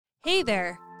Hey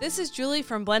there, this is Julie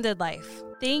from Blended Life.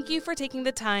 Thank you for taking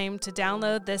the time to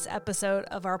download this episode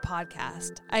of our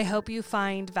podcast. I hope you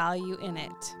find value in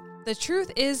it. The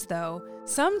truth is, though,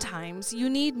 sometimes you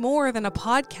need more than a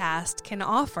podcast can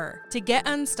offer to get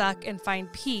unstuck and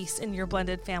find peace in your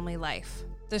blended family life.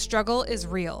 The struggle is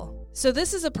real. So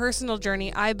this is a personal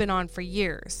journey I've been on for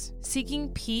years, seeking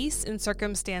peace in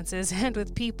circumstances and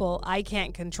with people I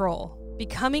can't control.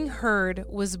 Becoming Heard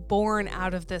was born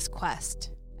out of this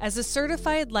quest. As a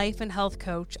certified life and health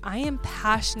coach, I am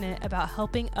passionate about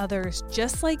helping others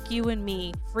just like you and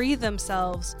me free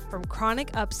themselves from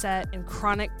chronic upset and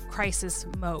chronic crisis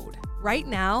mode. Right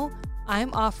now,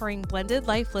 I'm offering Blended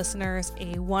Life listeners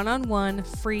a one-on-one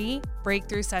free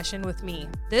breakthrough session with me.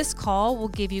 This call will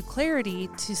give you clarity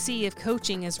to see if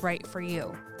coaching is right for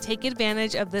you. Take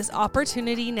advantage of this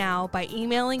opportunity now by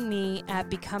emailing me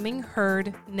at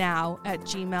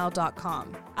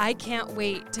becomingheardnow@gmail.com. I can't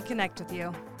wait to connect with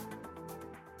you.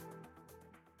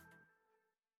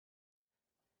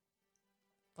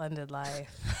 Blended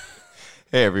Life.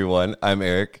 Hey everyone, I'm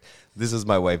Eric. This is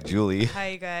my wife Julie. Hi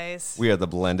you guys. We are the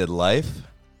Blended Life.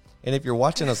 And if you're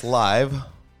watching us live,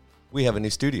 we have a new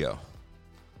studio.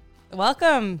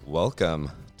 Welcome.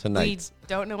 Welcome. We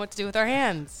don't know what to do with our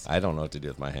hands. I don't know what to do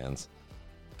with my hands.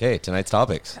 Okay, tonight's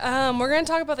topics. We're going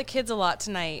to talk about the kids a lot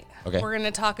tonight. Okay. We're going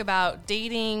to talk about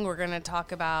dating. We're going to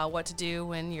talk about what to do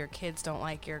when your kids don't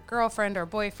like your girlfriend or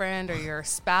boyfriend or your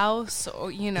spouse,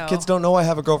 or The kids don't know I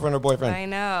have a girlfriend or boyfriend. I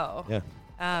know. Yeah.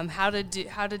 How to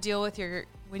deal with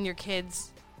when your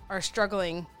kids are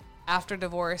struggling after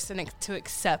divorce and to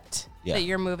accept that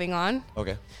you're moving on.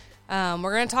 Okay.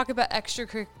 We're going to talk about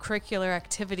extracurricular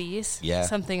activities. Yeah.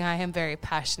 Something I am very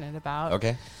passionate about.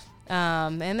 Okay.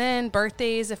 And then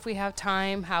birthdays, if we have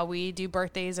time, how we do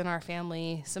birthdays in our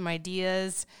family, some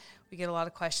ideas. We get a lot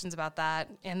of questions about that.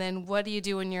 And then what do you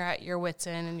do when you're at your wits'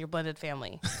 end in your blended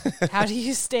family? How do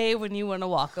you stay when you want to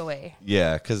walk away?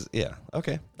 Yeah,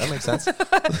 okay, that makes sense.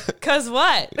 Because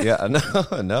what? Yeah,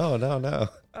 no.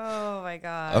 Oh, my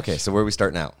gosh. Okay, so where are we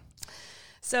starting out?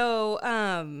 So,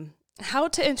 how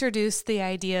to introduce the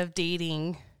idea of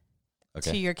dating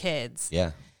to your kids.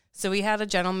 Yeah. So we had a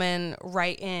gentleman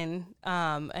write in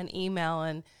an email,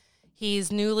 and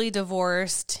he's newly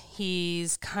divorced.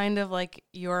 He's kind of like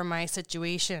your my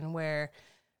situation where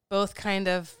both kind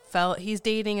of felt he's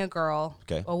dating a girl,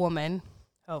 a woman.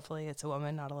 Hopefully it's a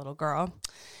woman, not a little girl.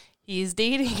 He's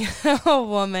dating a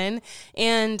woman,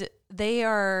 and they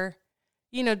are,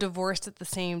 divorced at the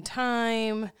same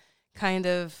time, kind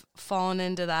of fallen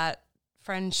into that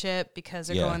friendship because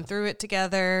they're going through it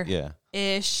together. Yeah.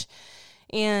 Ish.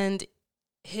 And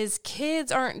his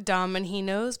kids aren't dumb, and he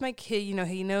knows he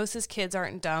knows his kids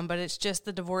aren't dumb, but it's just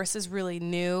the divorce is really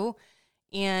new,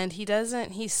 and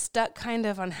he's stuck kind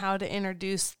of on how to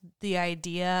introduce the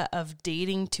idea of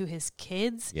dating to his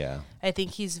kids. Yeah. I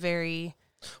think he's very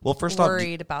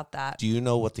worried about that. Do you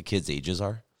know what the kids' ages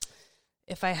are?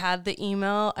 If I had the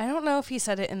email, I don't know if he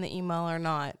said it in the email or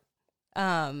not.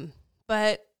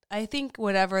 But I think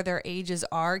whatever their ages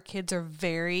are, kids are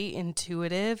very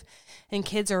intuitive, and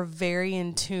kids are very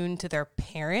in tune to their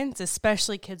parents,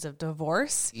 especially kids of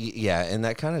divorce. Yeah, and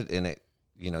that kind of,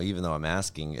 even though I'm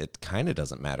asking, it kind of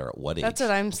doesn't matter at what age. That's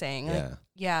what I'm saying.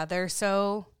 Yeah, they're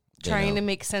so trying to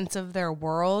make sense of their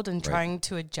world and trying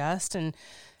to adjust, and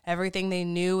everything they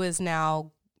knew is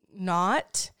now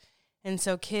not. And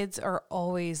so kids are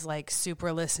always like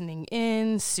super listening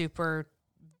in, super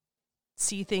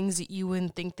see things that you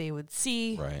wouldn't think they would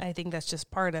see. Right. I think that's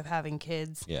just part of having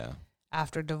kids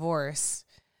after divorce.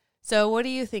 So what do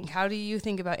you think? How do you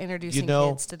think about introducing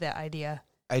kids to that idea?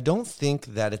 I don't think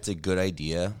that it's a good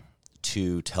idea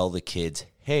to tell the kids,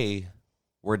 hey,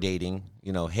 we're dating,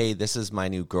 hey, this is my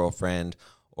new girlfriend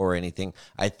or anything.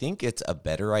 I think it's a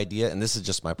better idea, and this is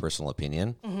just my personal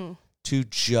opinion, to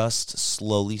just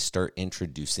slowly start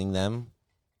introducing them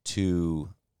to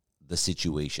the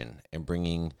situation and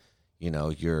bringing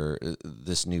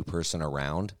this new person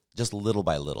around just little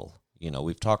by little.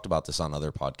 We've talked about this on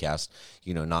other podcasts,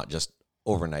 not just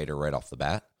overnight or right off the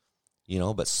bat,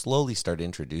 but slowly start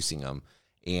introducing them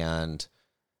and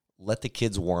let the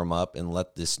kids warm up and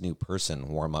let this new person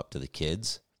warm up to the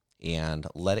kids and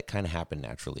let it kind of happen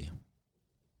naturally.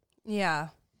 Yeah.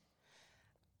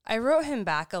 I wrote him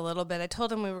back a little bit. I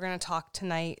told him we were going to talk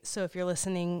tonight. So if you're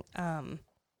listening,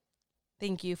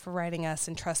 thank you for writing us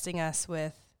and trusting us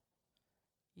with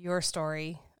your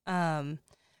story.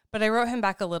 But I wrote him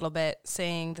back a little bit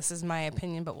saying, this is my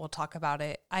opinion, but we'll talk about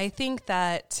it. I think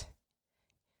that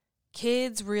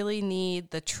kids really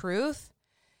need the truth,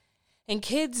 and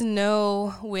kids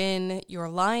know when you're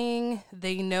lying.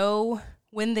 They know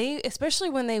especially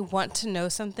when they want to know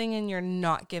something and you're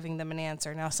not giving them an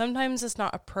answer. Now, sometimes it's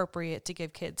not appropriate to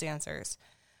give kids answers,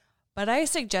 but I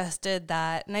suggested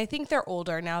that, and I think they're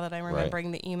older now that I'm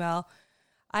remembering the email.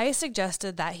 I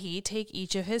suggested that he take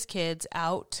each of his kids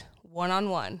out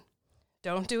one-on-one.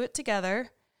 Don't do it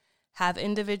together. Have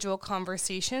individual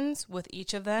conversations with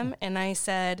each of them. And I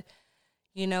said,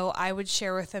 I would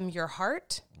share with them your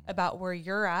heart about where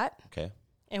you're at. Okay.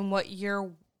 And what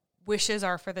your wishes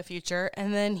are for the future.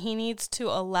 And then he needs to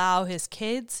allow his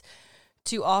kids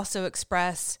to also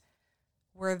express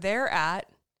where they're at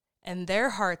and their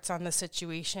hearts on the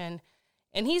situation.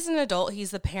 And he's an adult.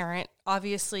 He's the parent.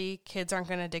 Obviously, kids aren't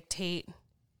going to dictate,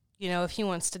 if he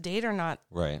wants to date or not.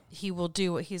 Right. He will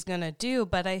do what he's going to do.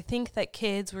 But I think that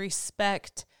kids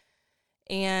respect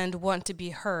and want to be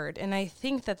heard. And I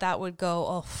think that would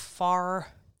go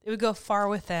it would go far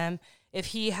with them if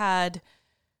he had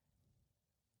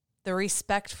the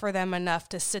respect for them enough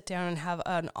to sit down and have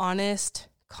an honest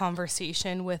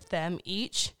conversation with them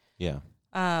each. Yeah.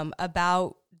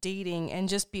 About dating and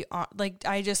just be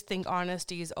I just think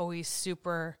honesty is always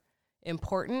super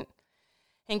important.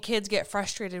 And kids get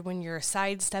frustrated when you're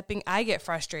sidestepping. I get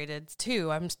frustrated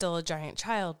too. I'm still a giant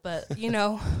child, but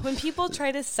when people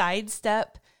try to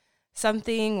sidestep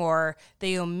something or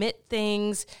they omit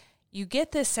things, you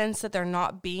get this sense that they're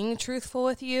not being truthful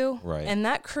with you. Right. And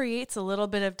that creates a little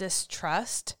bit of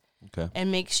distrust. Okay.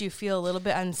 And makes you feel a little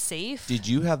bit unsafe. Did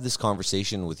you have this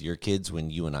conversation with your kids when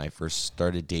you and I first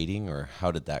started dating, or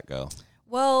how did that go?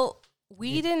 Well,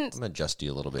 we didn't. I'm gonna adjust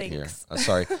you a little bit Thanks. here.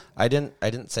 Sorry, I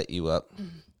didn't set you up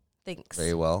Thanks.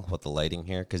 very well with the lighting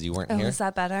here because you weren't here. Is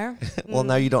that better? Well,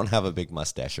 now you don't have a big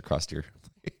mustache across your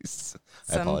face.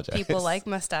 I apologize. Some people like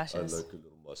mustaches. I like a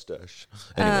little mustache.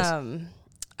 Anyways.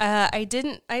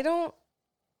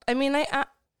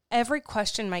 Every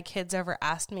question my kids ever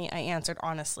asked me, I answered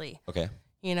honestly. Okay.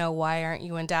 Why aren't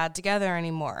you and dad together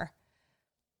anymore?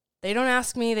 They don't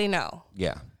ask me, they know.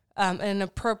 Yeah. And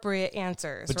appropriate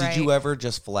answers, But right? did you ever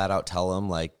just flat out tell them,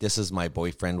 like, this is my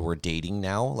boyfriend, we're dating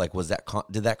now? Like, was that,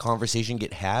 did that conversation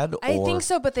get had? I think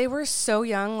so, but they were so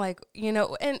young,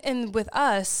 and with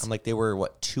us. I'm like, they were,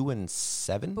 2 and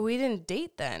 7? But we didn't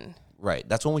date then. Right.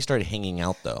 That's when we started hanging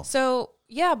out, though. So,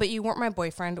 yeah, but you weren't my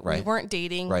boyfriend. Right. We weren't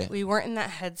dating. Right. We weren't in that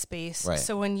headspace. Right.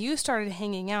 So when you started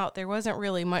hanging out, there wasn't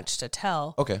really much to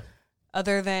tell. Okay.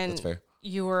 Other than That's fair.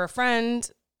 You were a friend.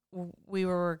 We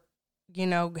were,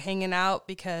 hanging out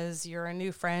because you're a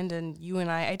new friend. And you and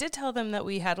I did tell them that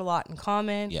we had a lot in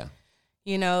common. Yeah.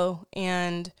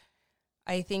 And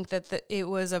I think that it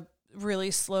was a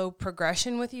really slow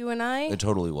progression with you and I. It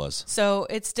totally was. So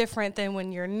it's different than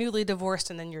when you're newly divorced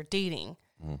and then you're dating.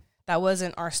 Mm. That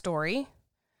wasn't our story.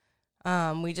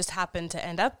 We just happened to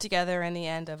end up together in the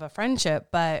end of a friendship.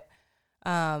 But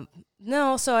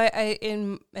no, so I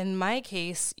in my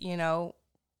case,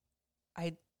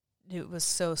 it was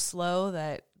so slow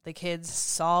that the kids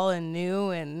saw and knew,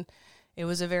 and it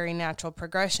was a very natural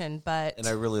progression. And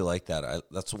I really like that.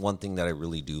 That's one thing that I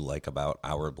really do like about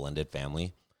our blended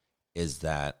family is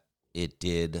that it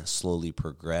did slowly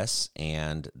progress,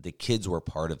 and the kids were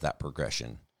part of that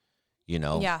progression.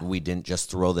 We didn't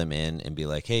just throw them in and be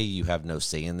like, hey, you have no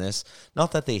say in this.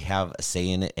 Not that they have a say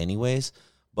in it anyways,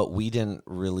 but we didn't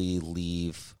really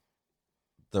leave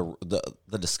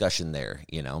the discussion there.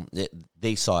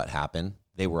 They saw it happen.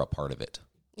 They were a part of it.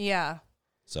 Yeah.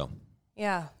 So.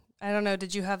 Yeah. I don't know.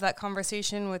 Did you have that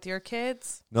conversation with your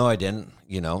kids? No, I didn't,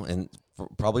 and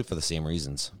probably for the same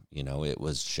reasons. It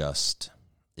was just,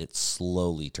 it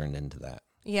slowly turned into that.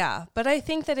 Yeah, but I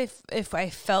think that if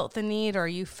I felt the need or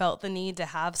you felt the need to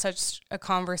have such a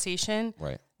conversation,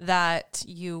 right, that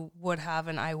you would have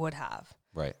and I would have.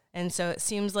 Right. And so it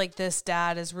seems like this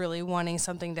dad is really wanting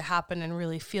something to happen and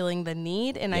really feeling the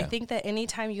need. And I think that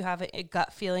anytime you have a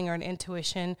gut feeling or an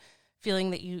intuition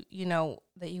feeling that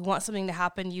that you want something to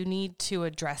happen, you need to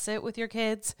address it with your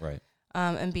kids. Right.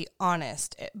 And be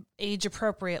honest, age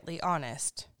appropriately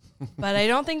honest. But I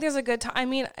don't think there's a good time. I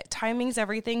mean, timing's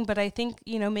everything, but I think,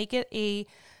 make it a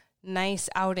nice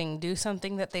outing. Do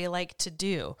something that they like to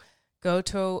do. Go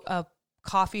to a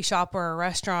coffee shop or a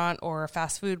restaurant or a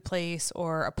fast food place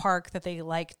or a park that they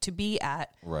like to be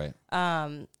at. Right.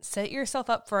 Set yourself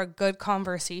up for a good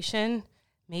conversation.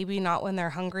 Maybe not when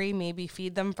they're hungry. Maybe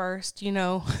feed them first.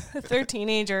 If they're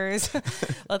teenagers,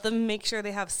 let them make sure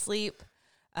they have sleep.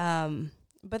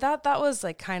 But that was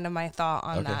like kind of my thought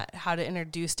on that. How to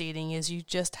introduce dating is you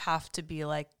just have to be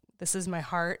like, this is my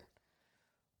heart.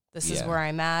 This is where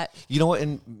I'm at. You know what?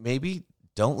 And maybe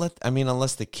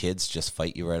unless the kids just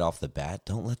fight you right off the bat,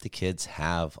 don't let the kids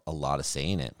have a lot of say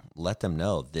in it. Let them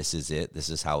know this is it. This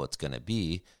is how it's going to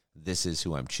be. This is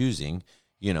who I'm choosing.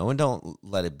 and don't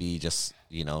let it be just,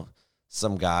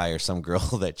 some guy or some girl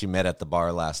that you met at the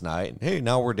bar last night and, hey,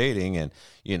 now we're dating. And,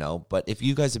 but if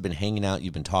you guys have been hanging out,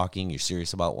 you've been talking, you're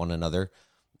serious about one another,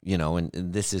 and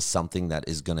this is something that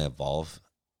is going to evolve,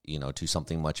 to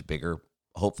something much bigger,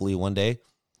 hopefully one day,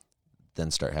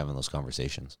 then start having those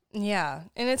conversations. Yeah.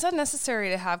 And it's unnecessary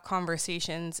to have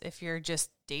conversations if you're just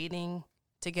dating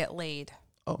to get laid.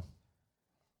 Oh.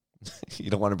 You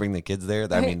don't want to bring the kids there?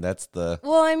 I mean, that's the...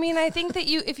 Well, I mean, I think that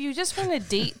if you just want to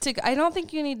date, I don't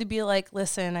think you need to be like,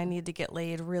 listen, I need to get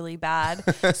laid really bad.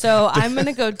 So I'm going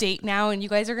to go date now and you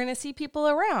guys are going to see people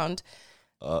around.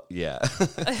 Yeah.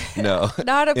 No.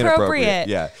 Not appropriate.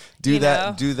 Yeah. Do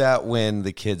that when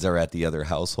the kids are at the other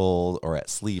household or at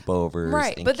sleepovers.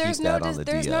 Right. But there's not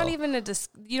even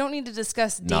you don't need to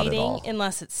discuss dating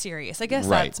unless it's serious. I guess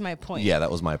that's my point. Yeah, that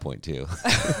was my point too.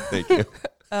 Thank you.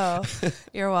 Oh,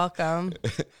 you're welcome.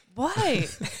 Why?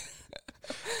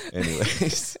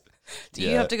 Anyways. Do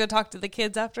you have to go talk to the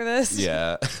kids after this?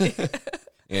 Yeah.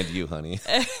 And you, honey.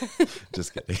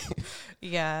 Just kidding.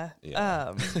 Yeah.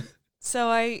 So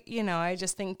I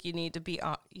just think you need to be,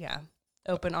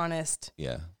 open, honest.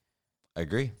 Yeah. I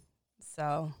agree.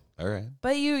 So. All right.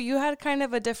 But you had kind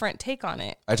of a different take on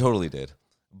it. I totally did.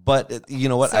 But you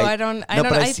know what? So I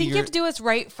think you have to do what's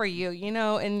right for you,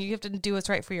 and you have to do what's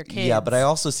right for your kids. Yeah, but I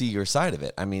also see your side of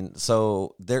it. I mean,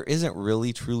 so there isn't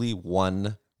really truly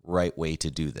one right way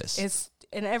to do this.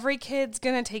 And every kid's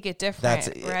going to take it different,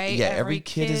 right? Yeah, every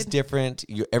kid is different.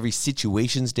 Every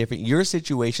situation's different. Your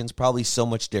situation's probably so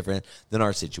much different than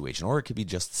our situation, or it could be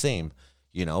just the same,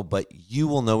 but you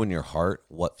will know in your heart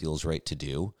what feels right to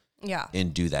do. Yeah.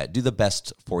 And do that. Do the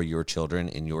best for your children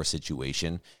in your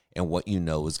situation and what you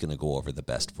know is going to go over the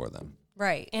best for them.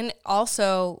 Right. And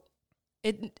also,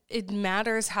 it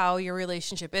matters how your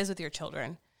relationship is with your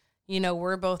children.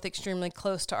 We're both extremely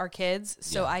close to our kids,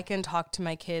 so I can talk to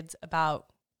my kids about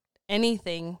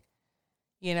anything,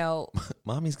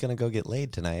 Mommy's going to go get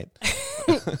laid tonight.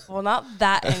 Well, not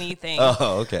that anything.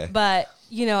 Oh, okay. But,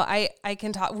 I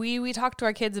can talk. We talked to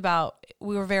our kids about,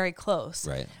 we were very close.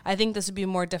 Right. I think this would be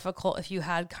more difficult if you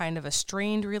had kind of a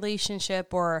strained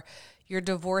relationship or your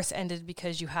divorce ended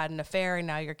because you had an affair and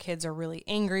now your kids are really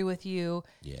angry with you.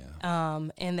 Yeah.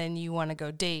 And then you want to go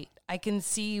date. I can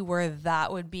see where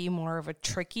that would be more of a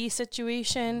tricky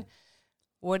situation.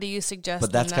 What do you suggest?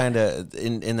 But that's kind of,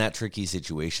 in that tricky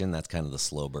situation, that's kind of the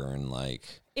slow burn,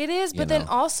 like... It is, but then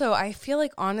also, I feel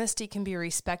like honesty can be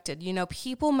respected. Your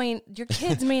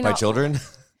kids may not... My children?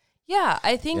 Yeah,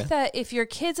 I think that if your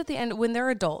kids at the end, when they're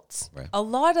adults, right. A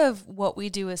lot of what we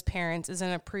do as parents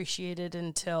isn't appreciated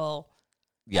until...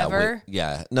 ever.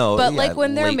 But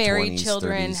when they're married, 20s,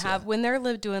 children 30s, when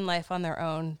they're doing life on their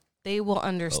own, they will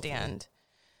understand.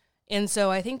 Hopefully. And so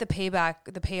I think the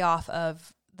payoff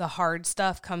of the hard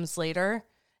stuff comes later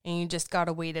and you just got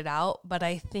to wait it out. But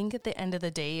I think at the end of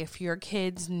the day, if your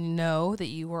kids know that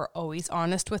you were always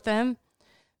honest with them,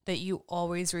 that you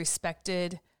always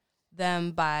respected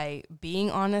them by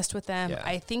being honest with them,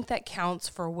 I think that counts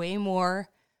for way more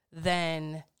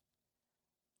than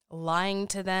lying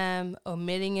to them,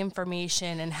 omitting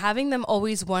information, and having them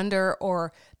always wonder,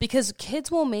 or because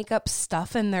kids will make up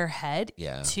stuff in their head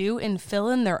too and fill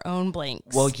in their own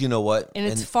blanks. Well, you know what? And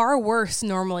it's far worse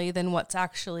normally than what's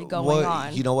actually going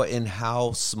on. You know what? And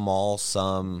how small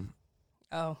some...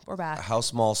 Oh, we're back. How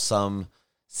small some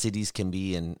cities can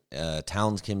be and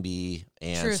towns can be,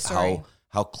 and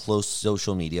how close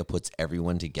social media puts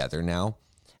everyone together now.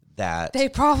 That they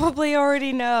probably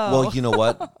already know. Well, you know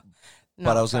what?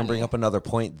 But I was going to bring up another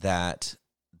point that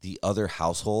the other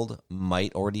household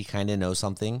might already kind of know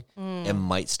something and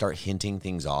might start hinting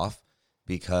things off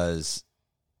because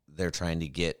they're trying to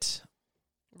get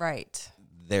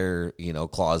their,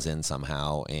 claws in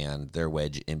somehow and their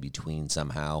wedge in between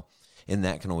somehow. And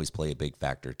that can always play a big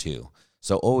factor too.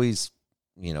 So always,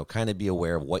 kind of be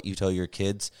aware of what you tell your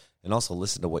kids and also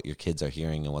listen to what your kids are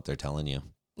hearing and what they're telling you.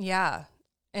 Yeah.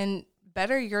 And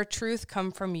better your truth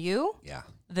come from you. Yeah.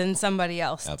 Than somebody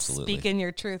else. Absolutely. Speaking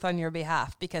your truth on your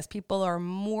behalf, because people are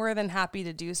more than happy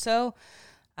to do so.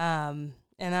 And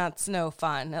that's no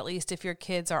fun. At least if your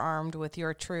kids are armed with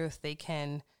your truth, they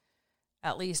can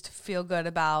at least feel good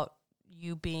about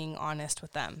you being honest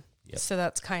with them. Yep. So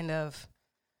that's kind of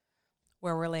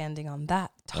where we're landing on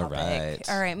that topic.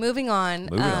 All right. Moving on.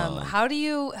 Moving on. How do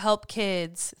you help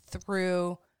kids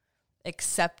through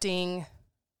accepting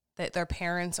that their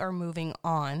parents are moving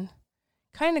on?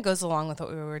 Kind of goes along with what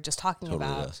we were just talking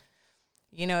about. Does.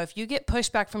 If you get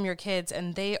pushback from your kids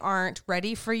and they aren't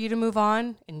ready for you to move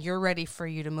on and you're ready for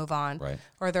you to move on, right.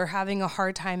 Or they're having a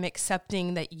hard time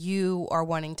accepting that you are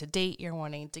wanting to date, you're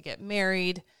wanting to get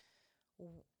married,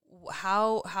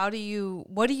 what do you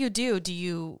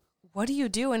do? What do you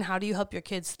do and how do you help your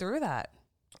kids through that?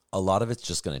 A lot of it's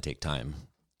just going to take time,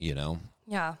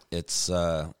 Yeah.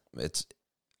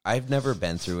 I've never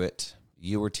been through it.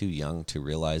 You were too young to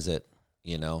realize it,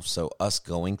 so us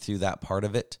going through that part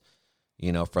of it,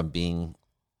 from being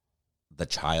the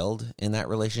child in that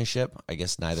relationship, I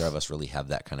guess neither of us really have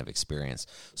that kind of experience.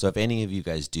 So if any of you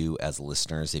guys do, as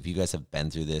listeners, if you guys have been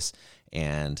through this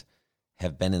and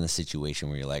have been in the situation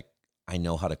where you're like, I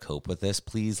know how to cope with this,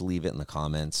 please leave it in the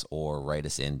comments or write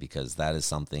us in, because that is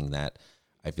something that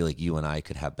I feel like you and I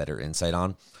could have better insight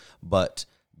on. But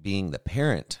being the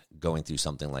parent going through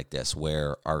something like this,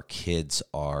 where our kids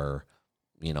are,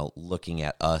 looking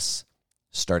at us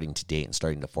starting to date and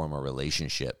starting to form a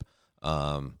relationship,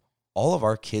 all of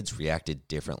our kids reacted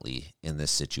differently in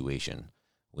this situation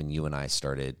when you and I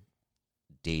started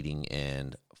dating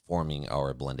and forming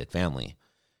our blended family.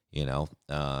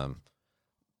 The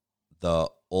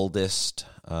oldest,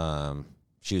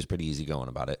 she was pretty easygoing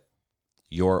about it.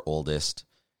 Your oldest,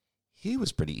 he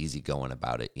was pretty easygoing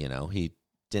about it. He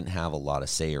didn't have a lot of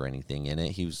say or anything in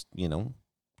it. He was,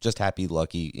 just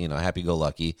happy-go-lucky,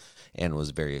 and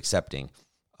was very accepting.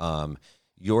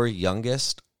 Your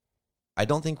youngest, I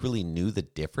don't think really knew the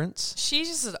difference. She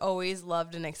just has always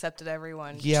loved and accepted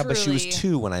everyone. Yeah, truly. But she was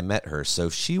 2 when I met her, so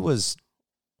she was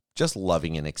just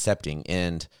loving and accepting.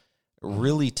 And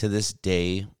really to this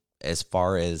day, as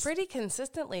far as... Pretty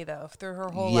consistently, though, through her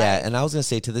whole life. Yeah, and I was going to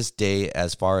say, to this day,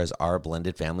 as far as our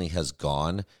blended family has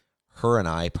gone, her and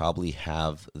I probably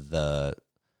have the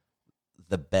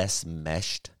best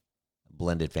meshed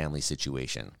blended family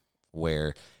situation,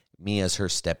 where me as her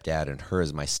stepdad and her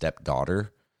as my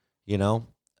stepdaughter,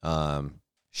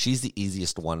 she's the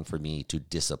easiest one for me to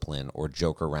discipline or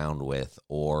joke around with,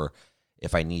 or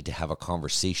if I need to have a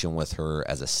conversation with her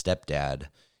as a stepdad,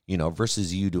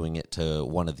 versus you doing it to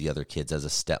one of the other kids as a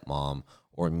stepmom,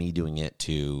 or me doing it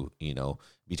to,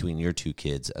 between your 2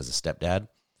 kids as a stepdad.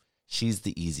 She's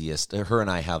the easiest. Her and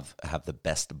I have the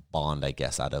best bond, I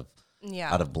guess, out of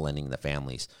blending the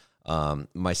families.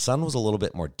 My son was a little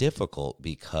bit more difficult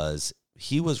because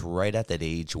he was right at that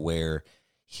age where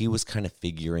he was kind of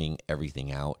figuring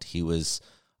everything out. He was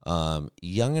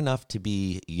young enough to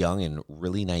be young and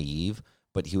really naive,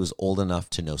 but he was old enough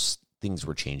to know things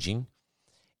were changing.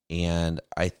 And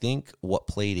I think what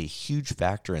played a huge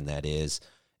factor in that is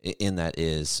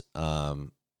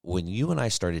when you and I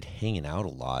started hanging out a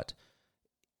lot,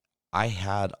 I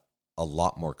had a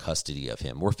lot more custody of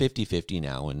him. We're 50-50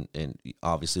 now, and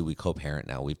obviously we co-parent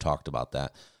now. We've talked about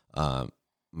that,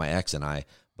 my ex and I.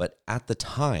 But at the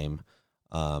time,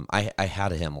 I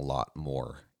had him a lot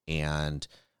more, and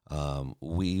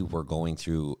we were going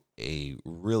through a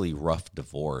really rough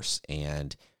divorce,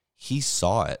 and he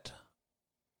saw it.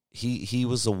 He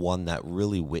was the one that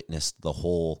really witnessed the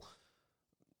whole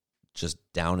just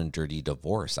down and dirty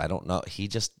divorce. I don't know. He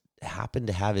just happened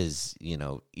to have his,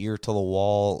 ear to the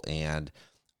wall and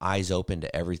eyes open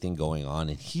to everything going on.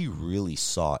 And he really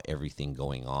saw everything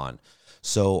going on.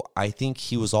 So I think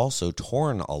he was also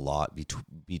torn a lot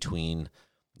between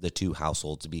the 2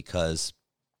 households, because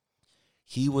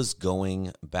he was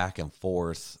going back and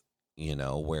forth,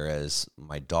 whereas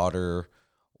my daughter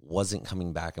wasn't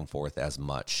coming back and forth as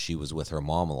much. She was with her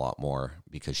mom a lot more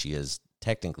because she is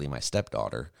technically my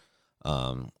stepdaughter.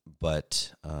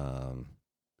 But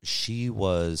she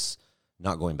was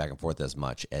not going back and forth as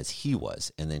much as he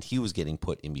was. And then he was getting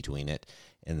put in between it.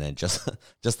 And then just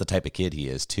the type of kid he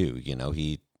is too,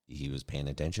 he was paying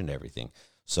attention to everything.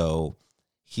 So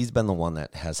he's been the one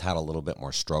that has had a little bit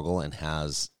more struggle and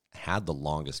has had the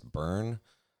longest burn,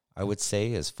 I would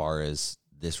say, as far as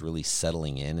this really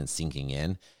settling in and sinking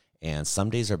in. And some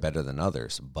days are better than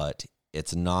others, but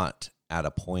it's not at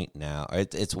a point now.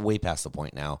 It's way past the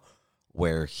point now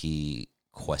where he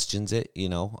questions it,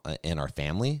 in our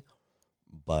family,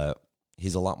 but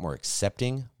he's a lot more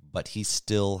accepting, but he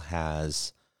still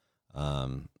has,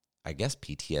 I guess,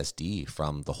 PTSD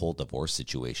from the whole divorce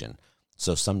situation.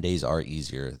 So some days are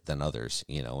easier than others,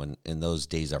 and those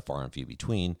days are far and few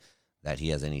between that he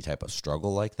has any type of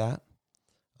struggle like that.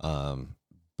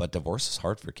 But divorce is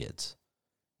hard for kids.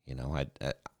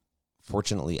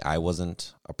 Fortunately, I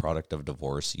wasn't a product of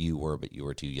divorce. You were, but you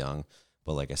were too young.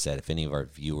 But like I said, if any of our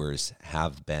viewers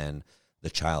have been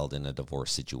the child in a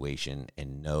divorce situation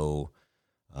and know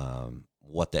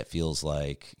what that feels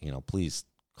like, please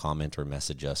comment or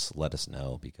message us. Let us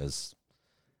know, because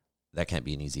that can't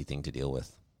be an easy thing to deal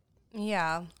with.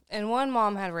 Yeah. And one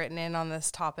mom had written in on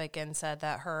this topic and said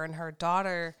that her and her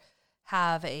daughter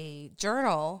have a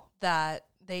journal that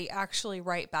they actually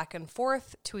write back and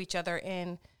forth to each other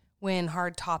in, when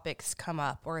hard topics come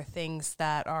up or things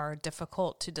that are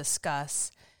difficult to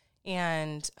discuss.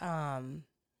 And,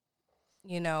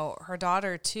 you know, her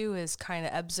daughter too is kind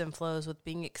of ebbs and flows with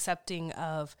being accepting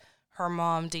of her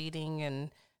mom dating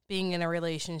and being in a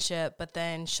relationship, but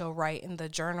then she'll write in the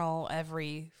journal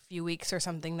every few weeks or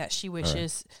something that she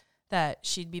wishes that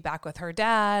she'd be back with her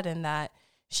dad, and that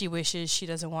she wishes she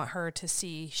doesn't want her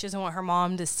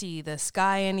mom to see this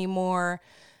guy anymore.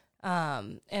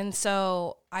 And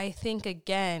so I think,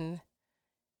 again,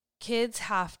 kids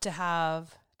have to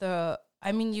have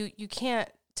you can't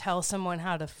tell someone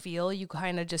how to feel. You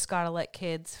kind of just got to let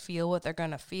kids feel what they're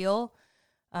going to feel.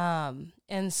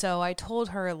 And so I told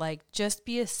her, like, just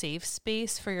be a safe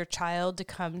space for your child to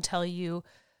come tell you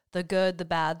the good, the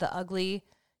bad, the ugly.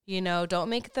 You know, don't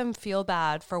make them feel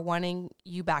bad for wanting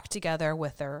you back together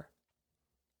with their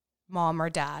mom or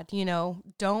dad. You know,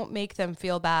 don't make them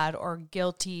feel bad or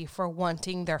guilty for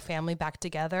wanting their family back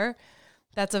together.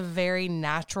 That's a very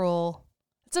natural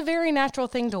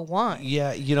thing to want.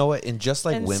 Yeah, you know what? And just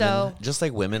like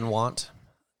women want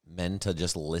men to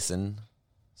just listen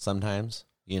sometimes,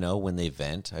 you know, when they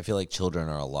vent. I feel like children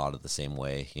are a lot of the same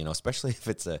way, you know, especially if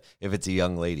it's a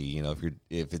young lady, you know,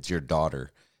 if it's your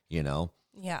daughter, you know.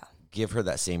 Yeah. Give her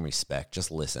that same respect.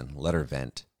 Just listen. Let her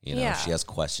vent. You know, if she has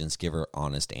questions, give her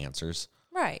honest answers.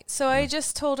 Right. So I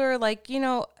just told her, like, you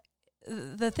know,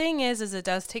 the thing is it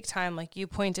does take time, like you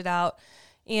pointed out.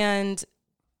 And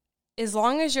as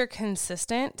long as you're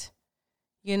consistent,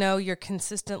 you know, you're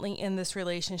consistently in this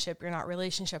relationship, you're not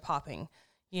relationship hopping.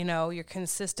 You know, you're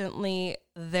consistently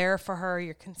there for her.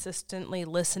 You're consistently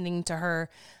listening to her.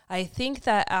 I think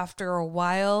that after a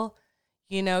while,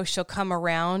 you know, she'll come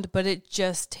around, but it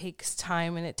just takes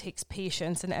time and it takes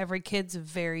patience, and every kid's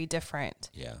very different.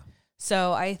 Yeah.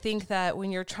 So I think that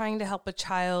when you're trying to help a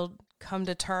child come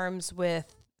to terms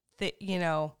with,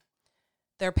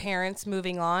 their parents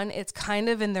moving on, it's kind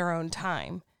of in their own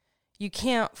time. You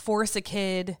can't force a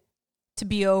kid to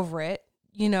be over it,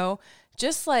 you know.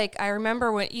 Just like I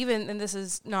remember and this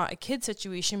is not a kid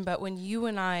situation, but when you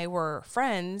and I were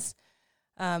friends,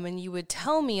 and you would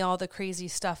tell me all the crazy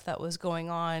stuff that was going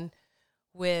on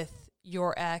with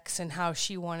your ex and how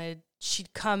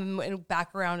she'd come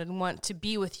back around and want to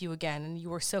be with you again. And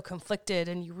you were so conflicted,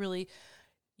 and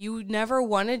you never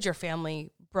wanted your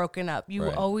family broken up. You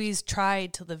always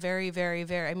tried till the very, very,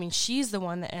 very, I mean, she's the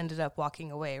one that ended up walking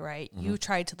away, right? Mm-hmm. You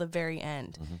tried till the very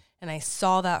end. Mm-hmm. And I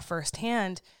saw that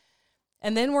firsthand.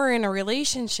 And then we're in a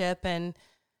relationship, and,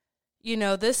 you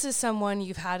know, this is someone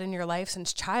you've had in your life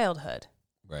since childhood.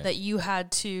 Right. That you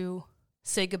had to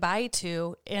say goodbye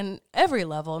to in every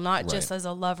level, not just as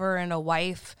a lover and a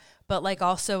wife, but like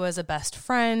also as a best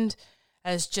friend,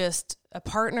 as just a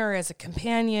partner, as a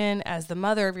companion, as the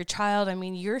mother of your child. I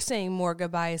mean, you're saying more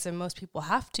goodbyes than most people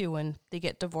have to when they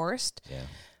get divorced. Yeah.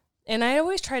 And I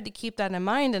always tried to keep that in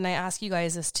mind. And I ask you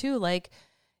guys this too, like,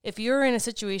 if you're in a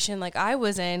situation like I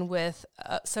was in with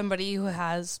somebody who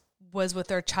was with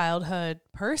their childhood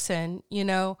person, you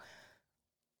know,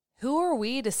 who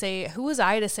was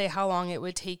I to say how long it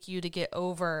would take you to get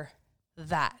over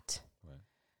that? Right.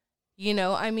 You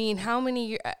know, I mean, how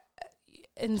many,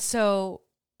 and so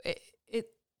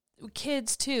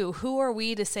kids too, who are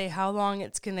we to say how long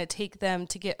it's going to take them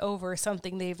to get over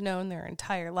something they've known their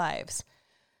entire lives?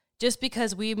 Just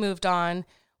because we moved on,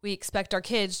 we expect our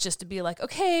kids just to be like,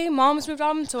 okay, mom's moved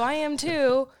on, so I am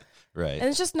too. Right. And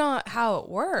it's just not how it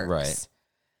works. Right.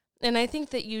 And I think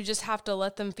that you just have to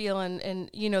let them feel, and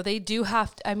you know, they do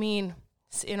have to, I mean,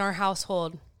 in our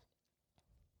household,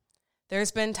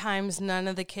 there's been times none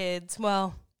of the kids,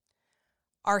 well,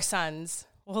 our sons,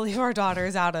 we'll leave our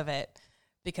daughters out of it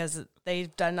because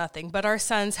they've done nothing, but our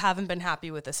sons haven't been happy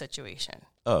with the situation.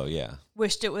 Oh, yeah.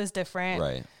 Wished it was different.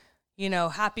 Right. You know,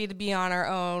 happy to be on our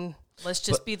own. Let's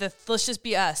just be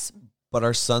us. But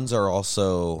our sons are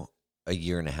also a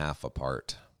year and a half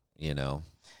apart, you know?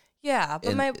 Yeah,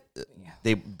 but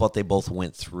they both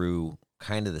went through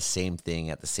kind of the same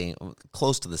thing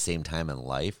close to the same time in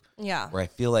life. Yeah. Where I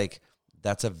feel like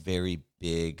that's a very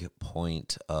big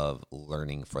point of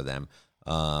learning for them.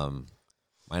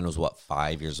 Mine was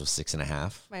 5 years of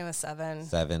 6.5? Mine was 7.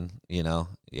 7, you know?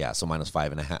 Yeah, so mine was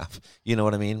 5.5. You know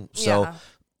what I mean? So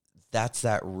that's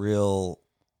that real,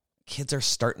 kids are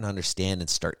starting to understand and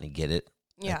starting to get it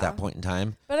at that point in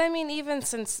time. But I mean, even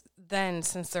since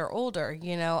they're older,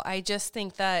 you know, I just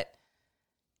think that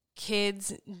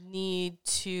kids need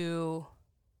to,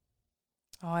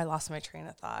 I lost my train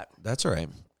of thought. That's all right.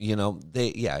 You know,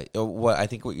 I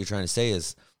think what you're trying to say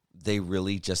is they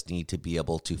really just need to be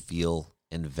able to feel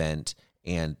and vent,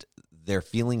 and their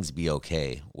feelings be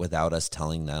okay without us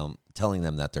telling them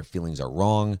that their feelings are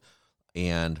wrong.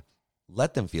 And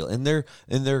let them feel, and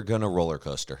they're gonna roller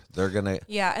coaster. They're gonna.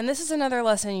 Yeah, and this is another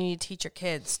lesson you need to teach your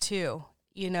kids too.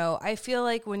 You know, I feel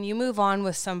like when you move on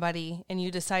with somebody and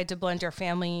you decide to blend your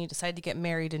family and you decide to get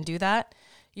married and do that,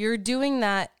 you're doing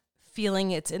that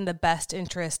feeling it's in the best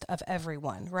interest of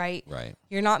everyone, right? Right.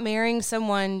 You're not marrying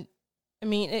someone, I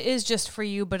mean, it is just for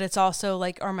you, but it's also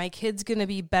like, are my kids going to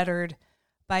be bettered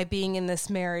by being in this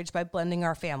marriage, by blending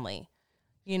our family?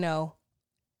 You know,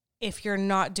 if you're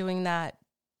not doing that,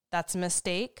 that's a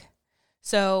mistake.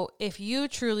 So if you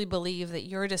truly believe that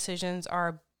your decisions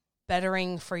are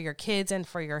bettering for your kids and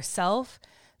for yourself,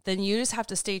 then you just have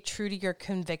to stay true to your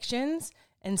convictions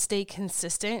and stay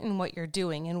consistent in what you're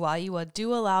doing. And while you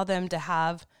do allow them to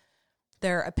have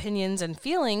their opinions and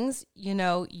feelings, you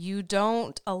know, you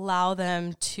don't allow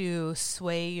them to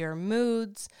sway your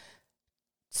moods,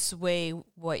 sway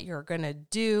what you're going to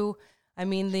do. I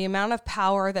mean, the amount of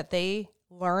power that they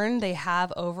learn they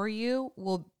have over you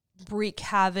will wreak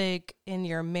havoc in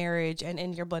your marriage and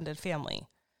in your blended family.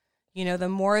 You know, the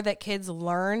more that kids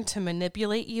learn to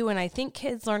manipulate you, and I think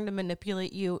kids learn to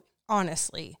manipulate you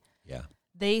honestly. Yeah.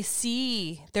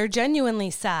 They're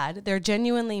genuinely sad. They're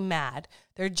genuinely mad.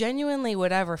 They're genuinely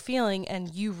whatever feeling,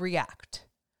 and you react.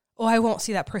 Oh, I won't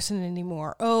see that person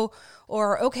anymore. Oh,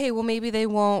 or okay, well, maybe they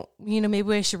won't, you know,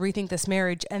 maybe I should rethink this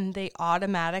marriage. And they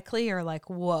automatically are like,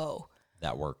 whoa.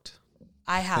 That worked.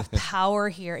 I have power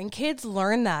here. And kids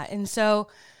learn that. And so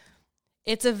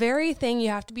it's a very thing. You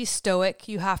have to be stoic.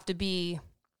 You have to be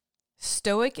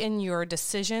stoic in your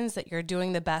decisions that you're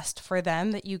doing the best for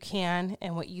them that you can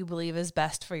and what you believe is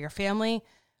best for your family.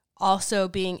 Also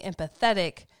being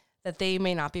empathetic that they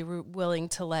may not be willing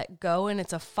to let go. And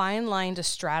it's a fine line to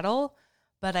straddle.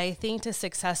 But I think to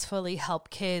successfully help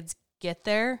kids get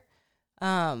there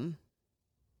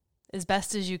as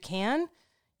best as you can,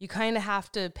 you kind of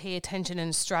have to pay attention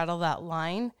and straddle that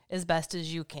line as best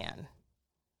as you can.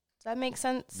 Does that make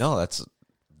sense? No, that's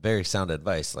very sound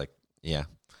advice. Like, yeah.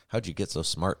 How'd you get so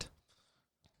smart?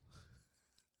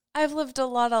 I've lived a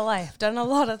lot of life, done a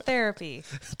lot of therapy.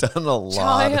 Done a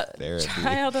lot of therapy.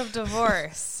 Child of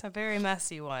divorce, a very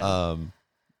messy one.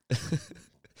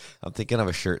 I'm thinking of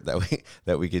a shirt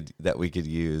that we could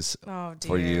use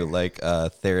for you, like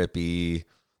therapy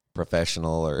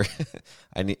professional, or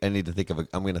I need to think of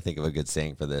I'm going to think of a good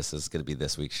saying for this. It's going to be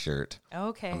this week's shirt.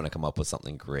 Okay. I'm going to come up with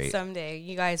something great. Someday,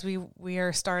 you guys, we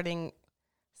are starting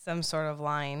some sort of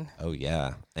line. Oh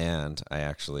yeah. And I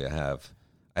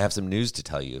have some news to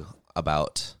tell you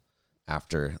about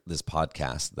after this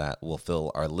podcast that will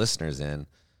fill our listeners in.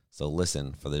 So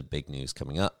listen for the big news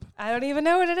coming up. I don't even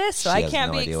know what it is, so I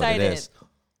can't be excited.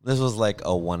 This was like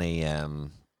a 1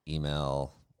 a.m.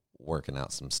 email working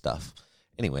out some stuff.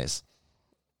 Anyways.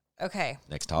 Okay.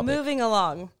 Next topic. Moving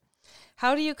along.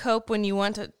 How do you cope when you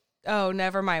want to... Oh,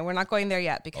 never mind. We're not going there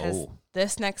yet because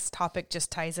this next topic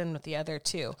just ties in with the other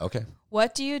two. Okay.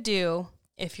 What do you do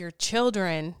if your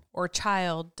children or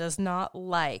child does not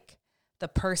like the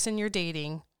person you're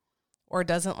dating or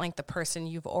doesn't like the person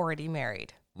you've already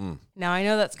married? Now, I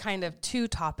know that's kind of two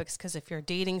topics because if you're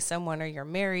dating someone or you're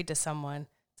married to someone,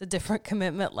 it's a different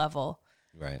commitment level.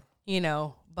 Right. You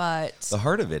know, but... The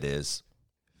heart of it is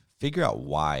figure out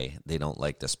why they don't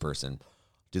like this person.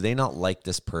 Do they not like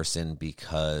this person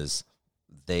because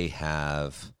they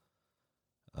have,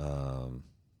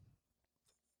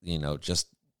 just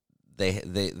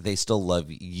they still love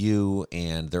you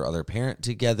and their other parent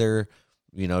together?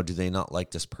 You know, do they not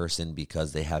like this person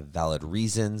because they have valid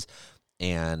reasons?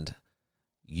 And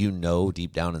you know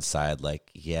deep down inside,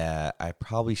 like, yeah, I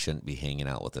probably shouldn't be hanging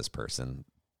out with this person.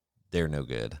 They're no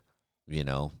good, you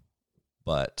know?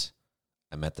 But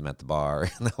I met them at the bar,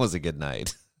 and that was a good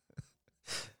night.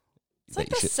 It's like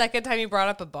the second time you brought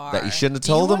up a bar. That you shouldn't have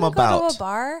told them about. Go to a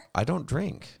bar? I don't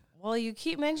drink. Well, you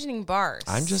keep mentioning bars.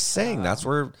 I'm just saying that's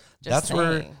where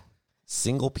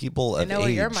single people of age. I know where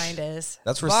your mind is.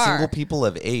 That's where single people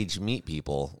of age meet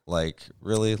people. Like,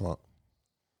 really long.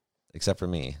 Except for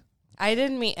me. I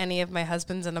didn't meet any of my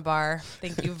husbands in a bar.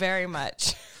 Thank you very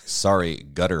much. Sorry,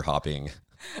 gutter hopping.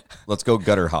 Let's go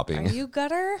gutter hopping. Are you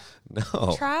gutter?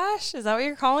 No. Trash? Is that what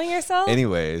you're calling yourself?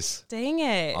 Anyways. Dang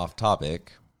it. Off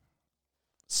topic.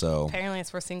 So. Apparently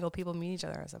it's where single people meet each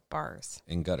other, is at bars.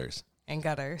 In gutters. And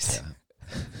gutters.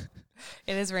 Yeah.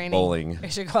 It is raining. Bowling. We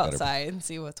should go outside and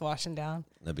see what's washing down.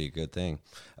 That'd be a good thing.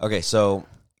 Okay, so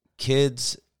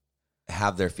kids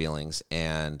have their feelings,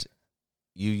 and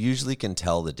you usually can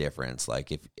tell the difference.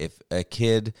 Like if a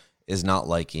kid is not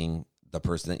liking the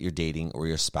person that you're dating or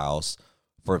your spouse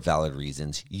for valid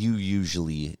reasons, you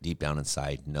usually deep down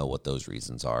inside know what those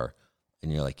reasons are.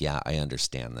 And you're like, yeah, I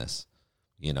understand this,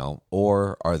 you know,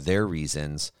 or are their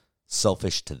reasons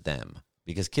selfish to them?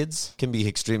 because kids can be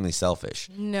extremely selfish.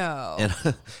 No.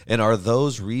 And are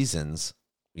those reasons,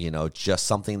 just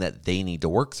something that they need to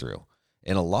work through?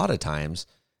 And a lot of times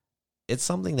it's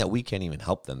something that we can't even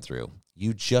help them through.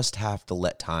 You just have to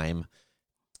let time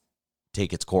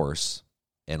take its course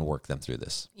and work them through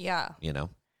this. Yeah.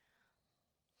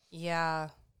 Yeah.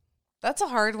 That's a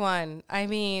hard one. I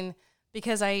mean,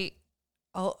 because a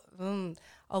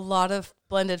lot of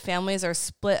blended families are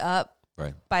split up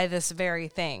by this very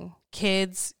thing.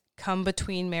 Kids come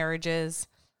between marriages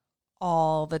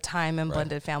all the time in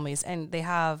blended families, and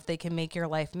they can make your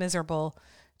life miserable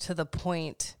to the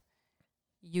point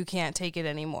you can't take it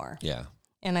anymore. Yeah.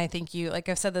 And I think like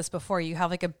I've said this before, you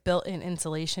have like a built-in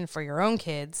insulation for your own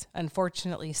kids.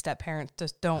 Unfortunately, step-parents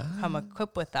just don't come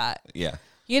equipped with that. Yeah.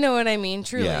 You know what I mean?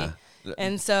 Truly. Yeah.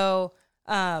 And so,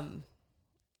 no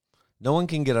one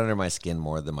can get under my skin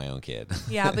more than my own kid.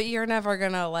 yeah, but you're never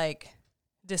going to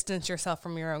distance yourself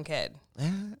from your own kid.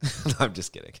 No, I'm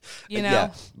just kidding.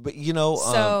 Yeah, but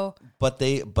so, but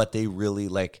they really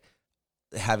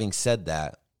having said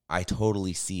that, I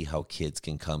totally see how kids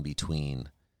can come between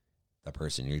the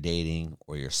person you're dating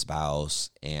or your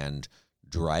spouse and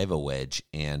drive a wedge.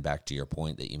 And back to your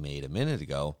point that you made a minute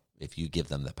ago, if you give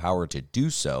them the power to do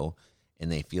so and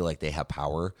they feel like they have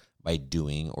power by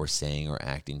doing or saying or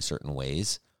acting certain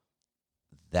ways,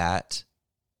 that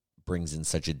brings in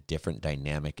such a different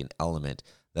dynamic and element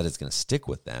that is going to stick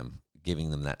with them,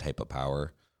 giving them that type of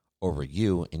power over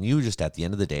you. And you just, at the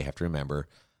end of the day, have to remember,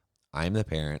 I'm the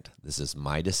parent. This is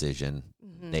my decision.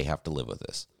 Mm-hmm. They have to live with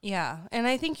this. Yeah. And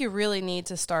I think you really need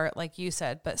to start, like you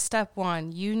said, but step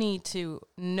one, you need to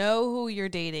know who you're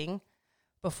dating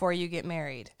before you get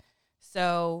married.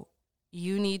 So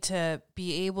you need to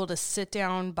be able to sit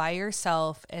down by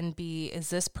yourself and is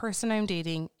this person I'm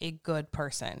dating a good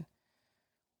person?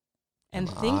 And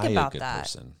think about that.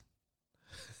 Person?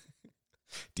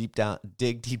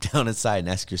 Dig deep down inside and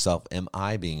ask yourself, am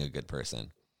I being a good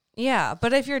person? Yeah,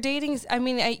 but if you're dating,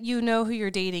 you know who you're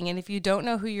dating, and if you don't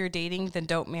know who you're dating, then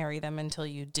don't marry them until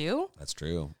you do. That's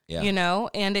true. Yeah.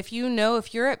 And if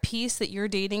you're at peace that you're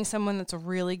dating someone that's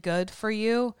really good for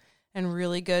you and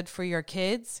really good for your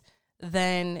kids,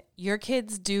 then your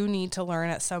kids do need to learn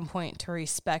at some point to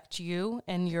respect you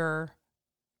and your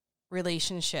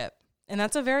relationship. And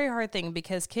that's a very hard thing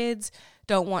because kids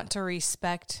don't want to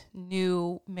respect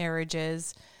new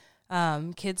marriages.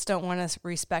 Kids don't want to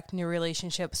respect new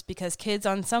relationships because kids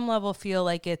on some level feel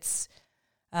like it's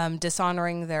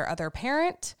dishonoring their other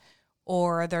parent,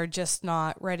 or they're just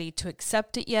not ready to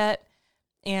accept it yet.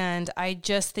 And I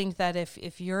just think that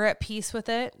if you're at peace with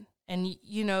it, and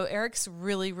Eric's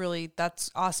really, really,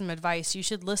 that's awesome advice. You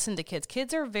should listen to kids.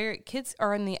 Kids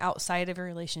are on the outside of a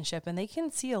relationship, and they can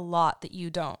see a lot that you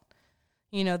don't.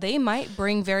 They might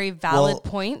bring very valid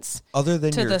points to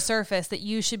the surface that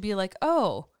you should be like,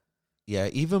 oh. Yeah,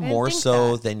 even more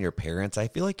so than your parents. I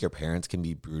feel like your parents can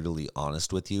be brutally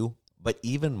honest with you, but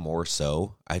even more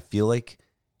so, I feel like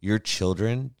your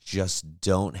children just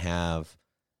don't have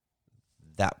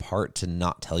that part to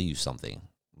not tell you something.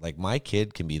 Like, my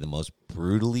kid can be the most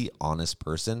brutally honest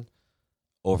person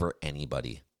over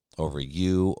anybody, over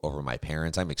you, over my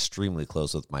parents. I'm extremely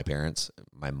close with my parents,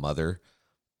 my mother,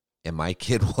 and my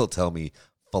kid will tell me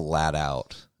flat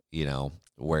out,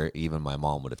 where even my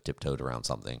mom would have tiptoed around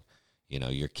something.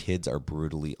 Your kids are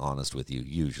brutally honest with you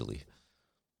usually.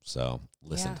 So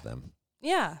listen to them.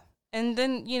 Yeah. And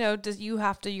then, you're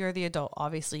the adult.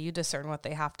 Obviously, you discern what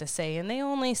they have to say, and they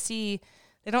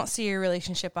don't see your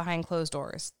relationship behind closed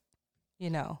doors.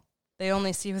 They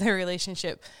only see their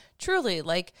relationship truly.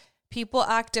 Like, people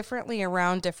act differently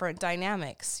around different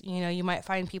dynamics. You might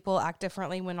find people act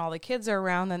differently when all the kids are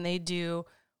around than they do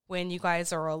when you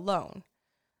guys are alone.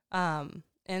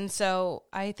 And so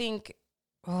I think,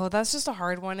 that's just a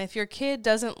hard one. If your kid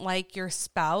doesn't like your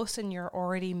spouse and you're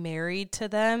already married to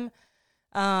them,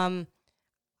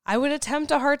 I would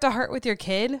attempt a heart-to-heart with your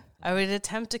kid. I would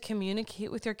attempt to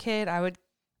communicate with your kid. I would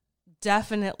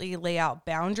definitely lay out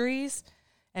boundaries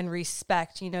and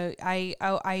respect.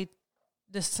 I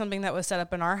this is something that was set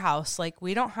up in our house. Like,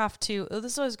 we don't have to,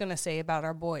 this is what I was going to say about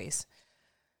our boys.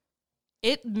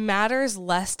 It matters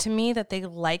less to me that they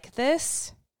like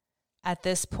this at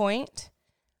this point.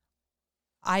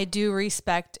 I do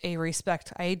expect a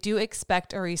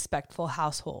respectful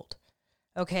household.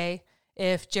 Okay?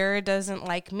 If Jared doesn't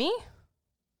like me,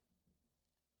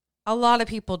 a lot of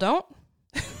people don't.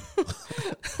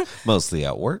 Mostly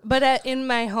at work. But in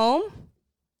my home,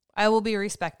 I will be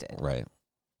respected. Right.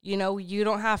 You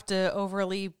don't have to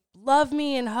overly love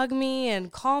me and hug me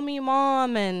and call me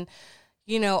mom and,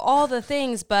 you know, all the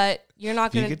things, but you're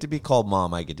not going You get to be called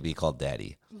mom. I get to be called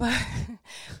daddy.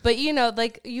 But you know,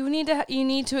 like you need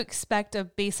to expect a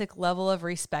basic level of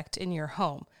respect in your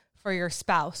home for your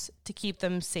spouse to keep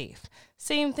them safe.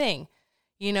 Same thing.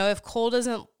 You know, if Cole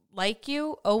doesn't like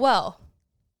you, oh well.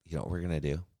 You know what we're going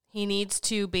to do? He needs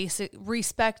to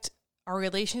respect our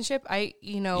relationship,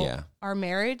 our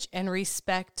marriage, and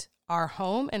respect our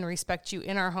home and respect you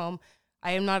in our home.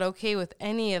 I am not okay with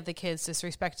any of the kids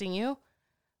disrespecting you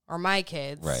or my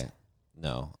kids. Right.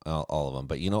 No, all of them.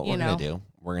 But you know what we're going to do?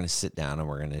 We're going to sit down and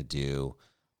we're going to do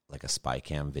like a spy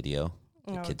cam video.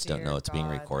 The kids don't know it's being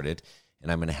recorded.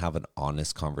 And I'm going to have an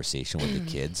honest conversation with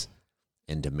the kids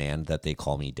and demand that they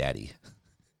call me daddy.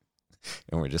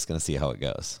 And we're just going to see how it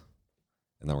goes.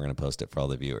 And then we're going to post it for all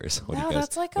the viewers. What do you guys,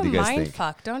 that's like a mind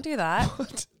fuck. Don't do that.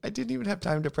 What? I didn't even have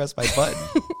time to press my button.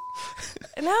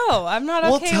 No, I'm not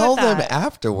okay with that. We'll tell them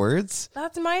afterwards.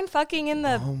 That's mind fucking in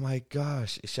the... Oh my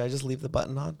gosh. Should I just leave the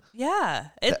button on? Yeah,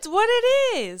 it's what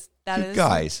it is. You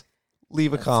guys,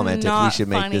 leave a comment if we should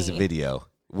make this video.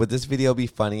 Would this video be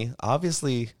funny?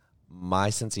 Obviously,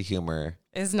 my sense of humor...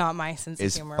 is not my sense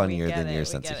of humor. Is funnier than your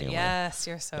sense of humor. Yes,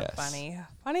 you're so funny.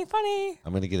 Funny.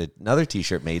 I'm going to get another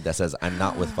t-shirt made that says, I'm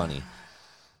not with funny.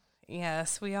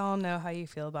 Yes, we all know how you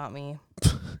feel about me.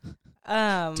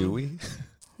 Do we?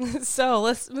 So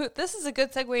let's move. This is a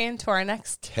good segue into our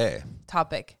next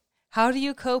topic. How do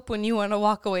you cope when you want to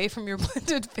walk away from your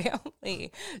blended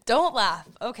family? Don't laugh.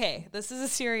 Okay, this is a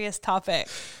serious topic.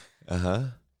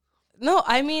 No,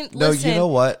 I mean, listen. You know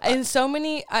what? In so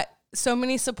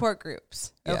many support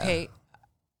groups, okay,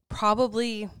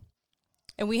 probably,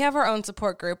 and we have our own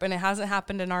support group, and it hasn't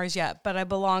happened in ours yet, but I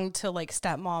belong to like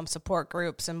stepmom support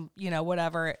groups and, you know,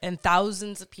 whatever, and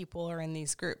thousands of people are in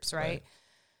these groups, right?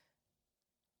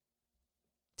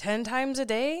 10 times a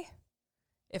day,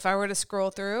 if I were to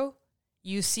scroll through,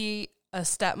 you see a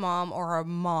stepmom or a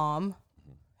mom.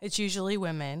 It's usually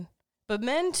women, but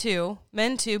men too.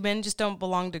 Men just don't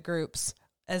belong to groups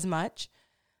as much.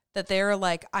 That they're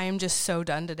like, I am just so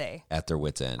done today. At their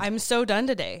wit's end. I'm so done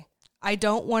today. I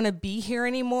don't want to be here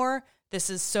anymore. This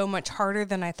is so much harder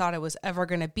than I thought it was ever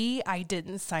going to be. I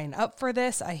didn't sign up for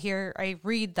this. I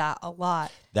read that a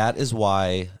lot. That is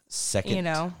why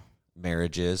second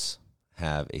marriages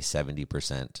have a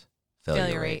 70%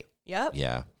 failure rate. Yep.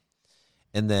 Yeah.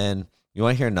 And then you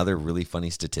want to hear another really funny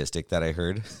statistic that I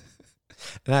heard?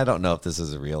 And I don't know if this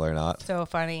is real or not. So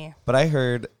funny. But I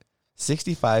heard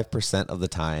 65% of the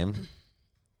time,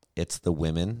 it's the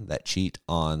women that cheat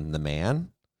on the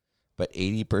man, but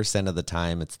 80% of the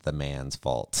time, it's the man's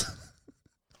fault.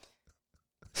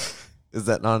 Is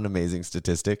that not an amazing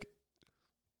statistic?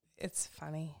 It's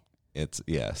funny.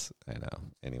 Yes, I know.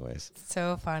 Anyways.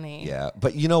 So funny. Yeah,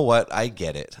 but you know what? I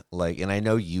get it. Like, and I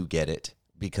know you get it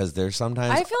because there's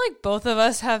sometimes... I feel like both of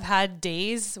us have had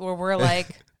days where we're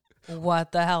like,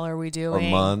 what the hell are we doing? Or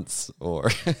months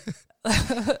or...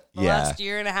 last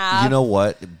year and a half. You know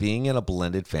what? Being in a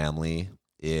blended family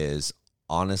is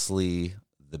honestly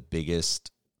the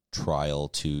biggest trial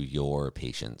to your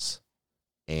patience.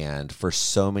 And for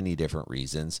so many different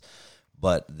reasons.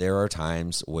 But there are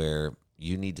times where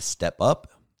you need to step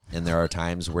up and there are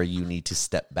times where you need to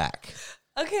step back.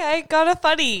 Okay, I got a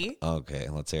funny. Okay,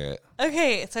 let's hear it.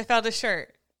 Okay, so I found a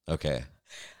shirt. Okay.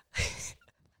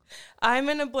 I'm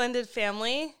in a blended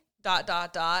family, ...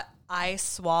 I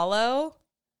swallow, ...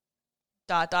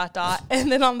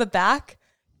 And then on the back,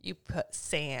 you put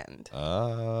sand.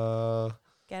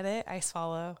 Get it? I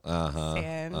swallow.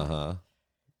 Sand.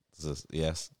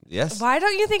 Yes. Why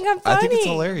don't you think I'm funny? I think it's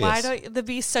hilarious. Why don't that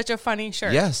be such a funny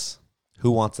shirt? Yes.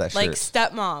 Who wants that shirt? Like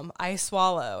stepmom, I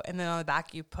swallow, and then on the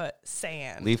back you put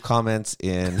sand. Leave comments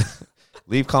on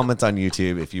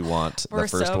YouTube if you want the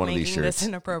first one of these shirts. This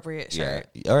inappropriate shirt.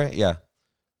 Yeah. All right. Yeah.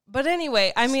 But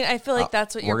anyway, I mean, I feel like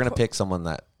that's what we're gonna pick someone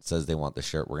that says they want the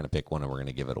shirt. We're gonna pick one and we're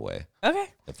gonna give it away. Okay.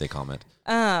 If they comment.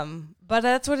 But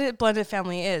that's what a blended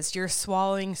family is. You're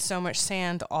swallowing so much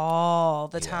sand all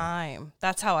the time.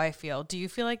 That's how I feel. Do you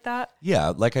feel like that?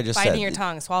 Yeah, like I just said. Biting your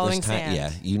tongue, swallowing sand.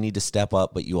 Yeah, you need to step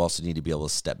up, but you also need to be able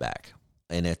to step back.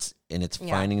 And it's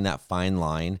finding that fine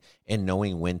line and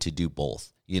knowing when to do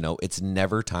both. You know, it's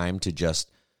never time to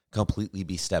just completely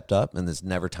be stepped up, and there's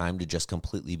never time to just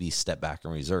completely be stepped back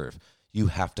and reserve. You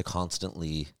have to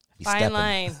constantly be fine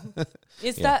line.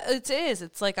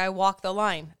 It's like I walk the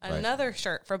line. Another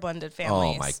shirt for blended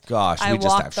families. Oh my gosh, we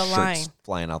just have shirts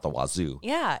flying out the wazoo.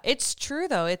 Yeah, it's true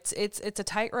though. It's a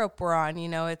tightrope we're on. You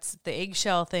know, it's the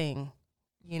eggshell thing.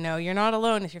 You know, you're not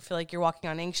alone if you feel like you're walking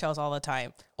on eggshells all the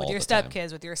time with your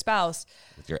stepkids, with your spouse,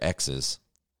 with your exes.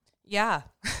 Yeah.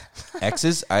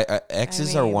 Exes,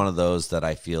 exes are one of those that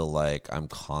I feel like I'm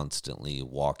constantly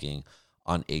walking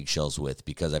on eggshells with,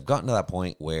 because I've gotten to that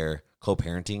point where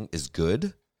co-parenting is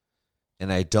good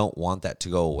and I don't want that to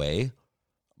go away,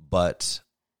 but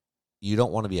you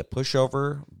don't want to be a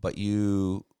pushover, but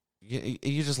you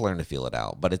just learn to feel it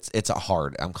out. But it's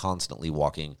hard. I'm constantly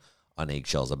walking on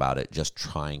eggshells about it, just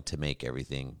trying to make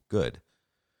everything good.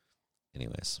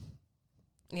 Anyways.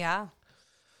 Yeah.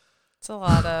 It's a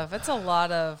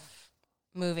lot of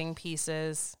moving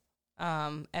pieces.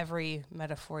 Every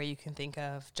metaphor you can think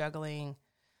of, juggling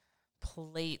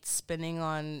plates, spinning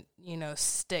on,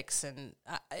 sticks, and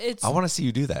I want to see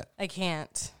you do that. I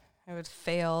can't. I would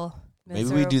fail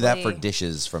miserably. Maybe we do that for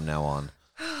dishes from now on.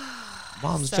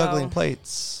 Mom's juggling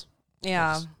plates.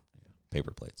 Yeah. Yes.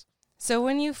 Paper plates. So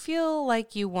when you feel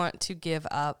like you want to give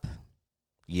up.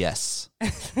 Yes.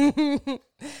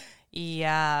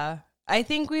 Yeah. I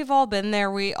think we've all been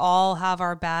there. We all have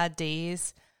our bad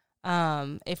days.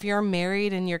 If you're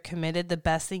married and you're committed, the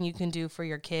best thing you can do for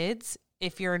your kids,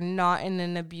 if you're not in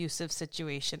an abusive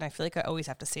situation, I feel like I always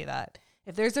have to say that.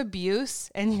 If there's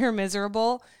abuse and you're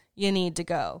miserable, you need to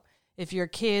go. If your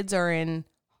kids are in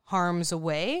harm's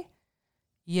way,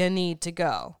 you need to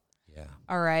go. Yeah.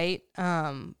 All right.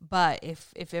 But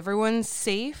if everyone's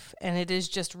safe and it is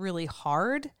just really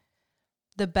hard,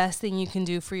 the best thing you can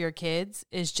do for your kids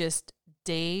is just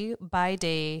day by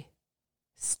day,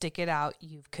 stick it out.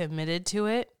 You've committed to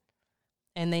it,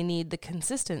 and they need the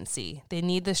consistency. They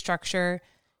need the structure.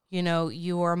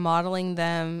 You are modeling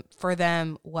for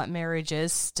them what marriage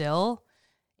is still,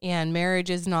 and marriage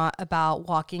is not about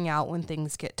walking out when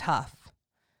things get tough.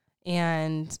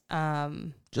 And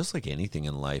just like anything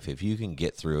in life, if you can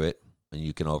get through it and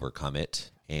you can overcome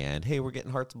it, and hey, we're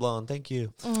getting hearts blown, thank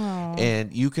you. Aww.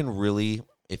 And you can really,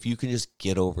 if you can just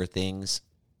get over things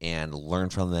and learn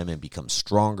from them and become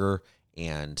stronger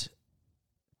and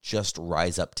just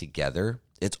rise up together,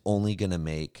 it's only going to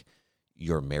make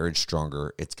your marriage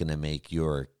stronger. It's going to make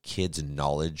your kids'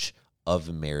 knowledge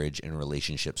of marriage and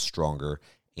relationships stronger,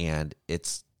 and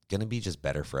it's going to be just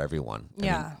better for everyone. I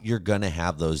mean, you're going to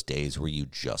have those days where you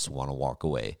just want to walk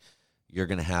away. You're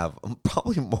going to have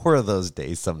probably more of those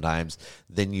days sometimes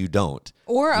than you don't.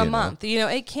 Or a month.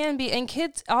 It can be. And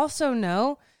kids also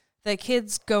know that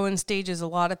kids go in stages. A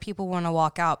lot of people want to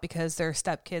walk out because their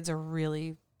stepkids are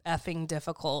really effing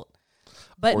difficult.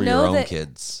 But or your own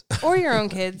kids. Or your own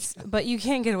kids. But you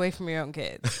can't get away from your own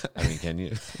kids. I mean, can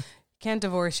you? Can't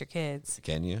divorce your kids.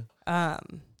 Can you? But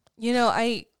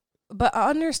I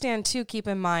understand too, keep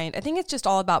in mind, I think it's just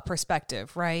all about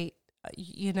perspective, right?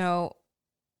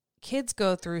 Kids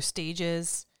go through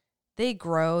stages, they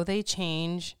grow, they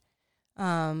change.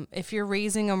 If you're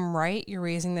raising them right, you're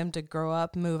raising them to grow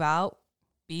up, move out,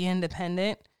 be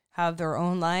independent, have their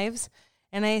own lives.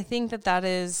 And I think that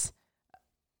is,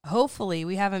 hopefully,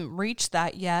 we haven't reached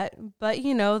that yet, but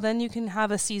then you can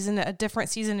have a different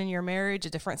season in your marriage,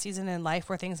 a different season in life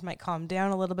where things might calm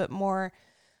down a little bit more.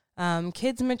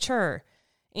 Kids mature.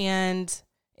 And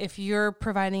if you're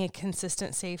providing a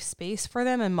consistent, safe space for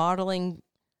them and modeling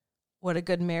what a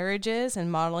good marriage is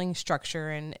and modeling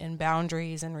structure and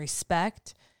boundaries and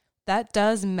respect, that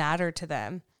does matter to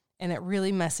them. And it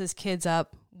really messes kids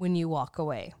up when you walk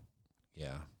away.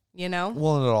 Yeah.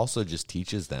 Well, and it also just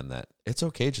teaches them that it's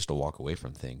okay just to walk away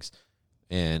from things.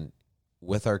 And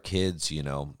with our kids,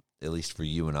 at least for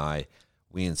you and I,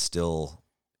 we instill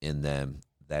in them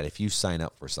that if you sign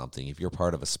up for something, if you're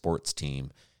part of a sports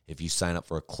team, if you sign up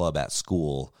for a club at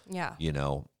school,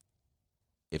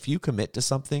 if you commit to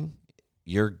something,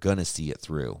 you're going to see it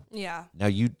through. Yeah. Now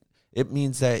it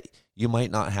means that you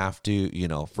might not have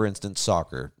to, for instance,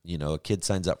 soccer, a kid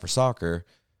signs up for soccer,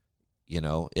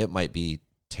 it might be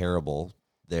terrible.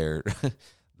 They're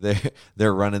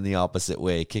running the opposite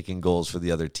way, kicking goals for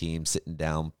the other team, sitting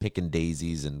down, picking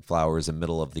daisies and flowers in the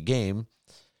middle of the game.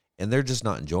 And they're just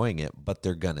not enjoying it, but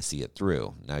they're going to see it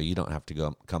through. Now, you don't have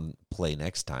to come play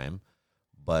next time,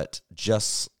 but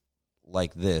just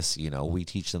like this, we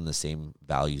teach them the same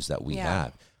values that we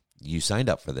have. You signed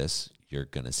up for this, you're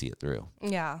going to see it through.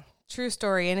 Yeah, true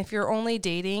story. And if you're only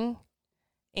dating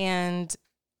and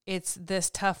it's this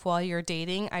tough while you're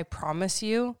dating, I promise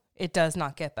you, it does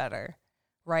not get better,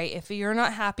 right? If you're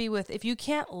not happy if you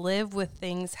can't live with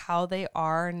things how they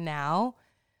are now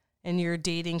and you're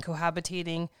dating,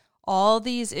 cohabitating, all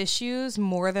these issues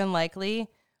more than likely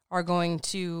are going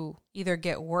to either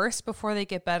get worse before they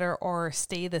get better or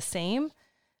stay the same.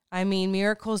 I mean,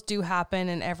 miracles do happen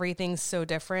and everything's so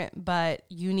different, but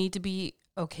you need to be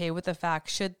okay with the fact,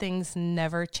 should things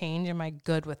never change, am I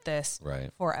good with this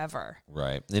forever?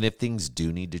 Right. And if things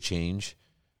do need to change,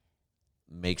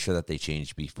 make sure that they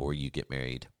change before you get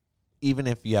married. Even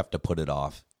if you have to put it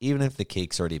off, even if the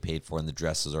cake's already paid for and the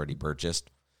dress is already purchased,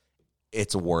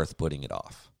 it's worth putting it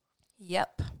off.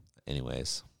 Yep.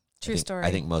 Anyways. True story.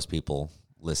 I think most people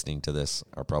listening to this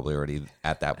are probably already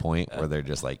at that point where they're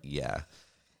just like, yeah.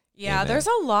 Yeah, amen. There's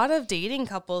a lot of dating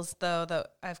couples, though, that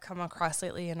I've come across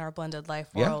lately in our blended life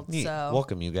world. Yeah, neat. So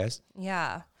Welcome, you guys.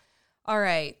 yeah. All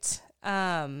right.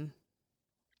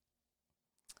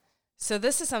 So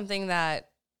this is something that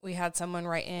we had someone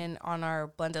write in on our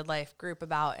blended life group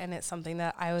about, and it's something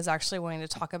that I was actually wanting to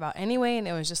talk about anyway. And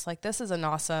it was just like, this is an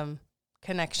awesome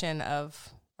connection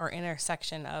or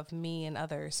intersection of me and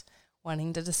others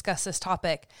wanting to discuss this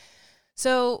topic.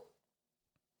 So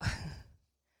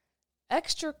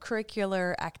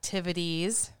extracurricular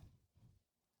activities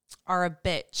are a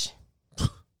bitch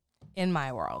in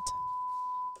my world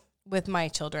with my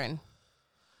children.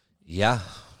 Yeah.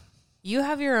 You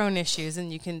have your own issues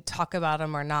and you can talk about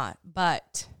them or not,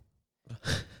 but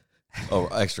Oh,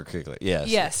 extracurricular. Yes.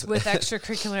 yes, with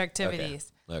extracurricular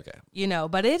activities. Okay.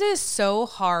 But it is so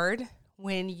hard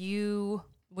when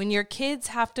your kids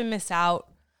have to miss out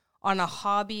on a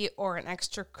hobby or an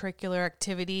extracurricular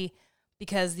activity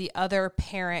because the other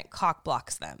parent cock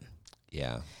blocks them.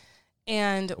 Yeah.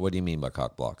 And What do you mean by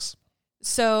cock blocks?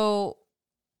 so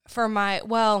for my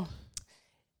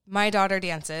daughter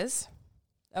dances.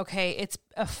 Okay, it's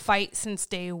a fight since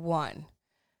day one.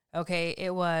 Okay,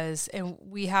 it was, and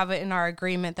we have it in our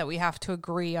agreement that we have to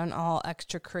agree on all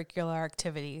extracurricular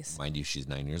activities. Mind you, she's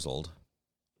 9 years old.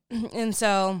 And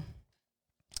so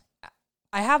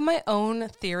I have my own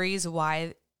theories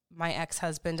why my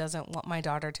ex-husband doesn't want my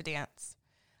daughter to dance.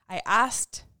 I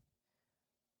asked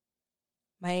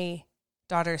my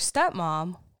daughter's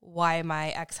stepmom why my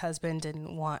ex-husband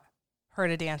didn't want her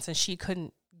to dance, and she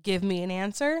couldn't give me an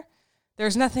answer.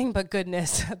 There's nothing but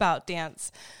goodness about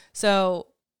dance. So,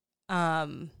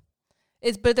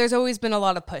 but there's always been a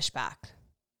lot of pushback,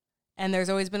 and there's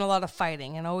always been a lot of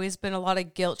fighting, and always been a lot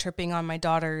of guilt tripping on my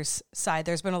daughter's side.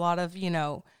 There's been a lot of,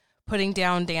 putting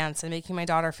down dance and making my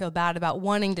daughter feel bad about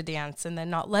wanting to dance and then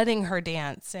not letting her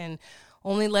dance and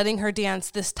only letting her dance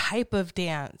this type of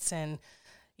dance. And,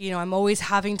 I'm always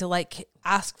having to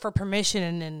ask for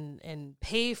permission and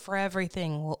pay for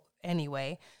everything. Well,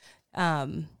 anyway,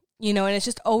 and it's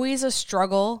just always a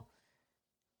struggle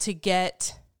to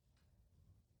get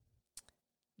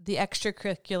the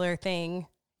extracurricular thing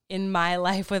in my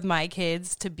life with my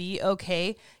kids to be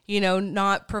okay,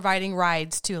 not providing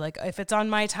rides too. If it's on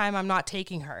my time, I'm not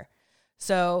taking her.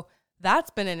 So that's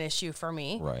been an issue for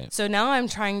me. Right. So now I'm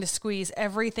trying to squeeze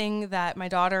everything that my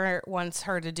daughter wants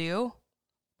her to do,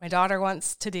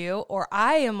 or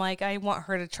I am like, I want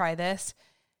her to try this.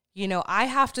 I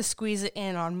have to squeeze it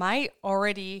in on my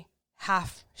already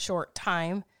half short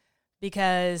time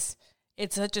because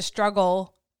it's such a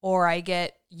struggle, or I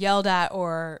get yelled at,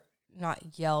 or not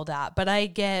yelled at, but I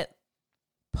get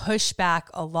pushed back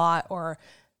a lot or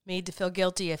made to feel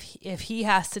guilty if he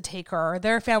has to take her, or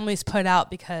their family's put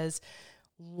out because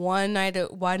one night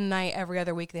every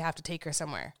other week they have to take her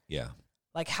somewhere. Yeah.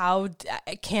 I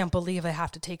can't believe I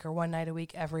have to take her one night a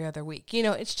week every other week.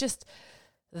 It's just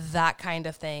that kind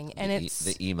of thing. And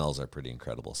the emails are pretty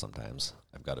incredible sometimes,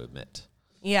 I've got to admit.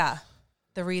 Yeah,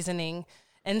 the reasoning.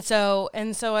 And so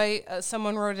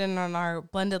someone wrote in on our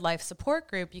Blended Life support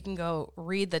group. You can go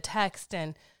read the text,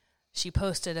 and she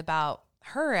posted about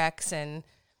her ex and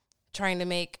trying to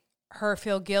make her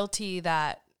feel guilty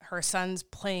that her son's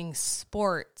playing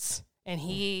sports, and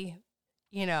he,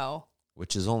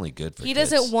 which is only good for he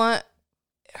kids. doesn't want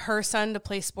her son to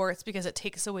play sports because it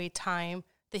takes away time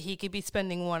that he could be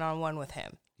spending one-on-one with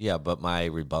him. Yeah, but my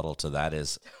rebuttal to that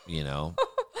is,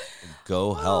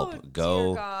 go help,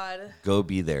 go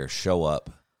be there, show up.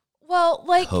 Well,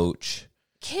 coach,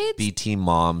 kids, be team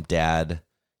mom, dad,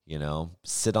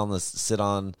 sit on the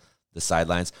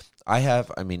sidelines.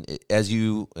 As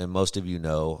you and most of you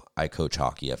know, I coach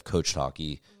hockey. I've coached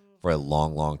hockey for a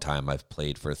long, long time. I've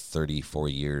played for 34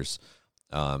 years.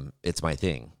 It's my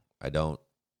thing. I don't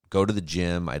go to the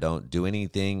gym. I don't do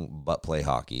anything but play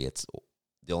hockey. It's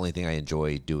the only thing I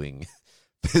enjoy doing.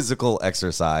 Physical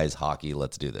exercise, hockey,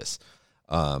 let's do this.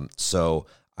 So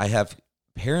I have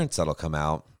parents that'll come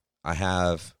out. I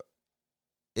have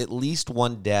at least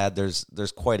one dad. There's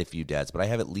quite a few dads, but I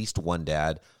have at least one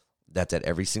dad that's at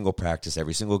every single practice,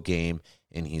 every single game,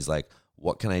 and he's like,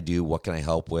 what can I do? What can I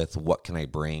help with? What can I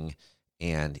bring?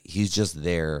 And he's just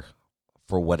there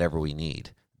for whatever we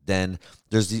need. Then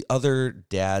there's the other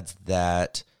dads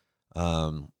that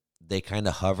they kind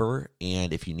of hover,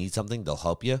 and if you need something, they'll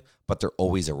help you, but they're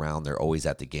always around. They're always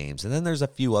at the games. And then there's a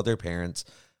few other parents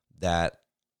that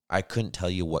I couldn't tell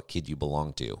you what kid you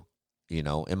belong to, you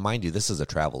know. And mind you, this is a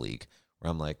travel league where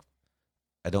I'm like,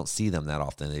 I don't see them that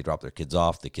often. They drop their kids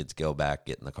off, the kids go back,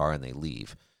 get in the car, and they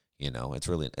leave. You know,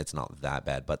 it's not that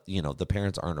bad, but you know, the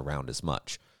parents aren't around as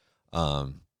much,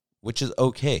 which is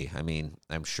okay. I mean,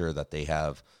 I'm sure that they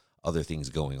have other things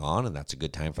going on, and that's a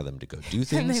good time for them to go do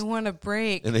things. And they want a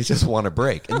break. And they just want a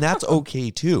break, and that's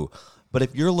okay too. But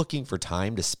if you're looking for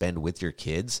time to spend with your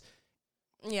kids,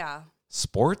 yeah,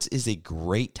 sports is a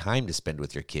great time to spend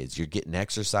with your kids. You're getting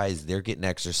exercise, they're getting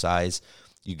exercise.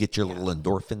 You get your little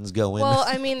endorphins going. Well,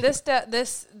 I mean, this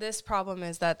problem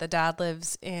is that the dad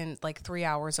lives in like 3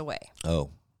 hours away. Oh,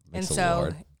 and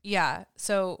so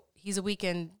so he's a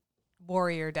weekend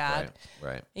warrior dad,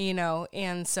 right? You know,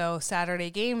 and so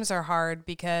Saturday games are hard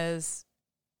because,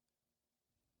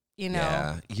 you know,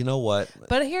 yeah, you know what?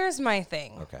 But here's my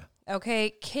thing.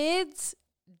 Okay, kids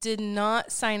did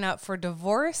not sign up for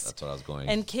divorce. That's what I was going.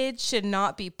 And kids should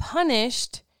not be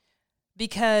punished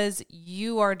because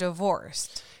you are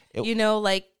divorced. You know,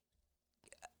 like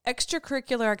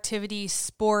extracurricular activities,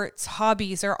 sports,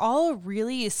 hobbies are all a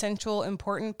really essential,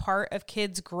 important part of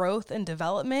kids' growth and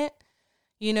development.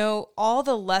 You know, all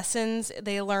the lessons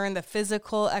they learn, the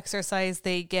physical exercise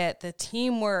they get, the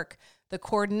teamwork, the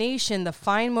coordination, the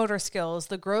fine motor skills,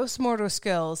 the gross motor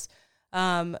skills,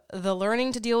 the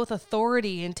learning to deal with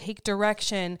authority and take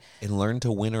direction. And learn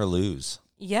to win or lose.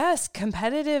 Yes,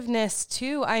 competitiveness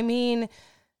too. I mean,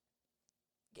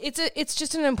 it's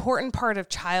just an important part of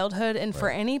childhood, and for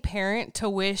any parent to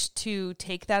wish to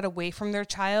take that away from their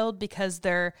child because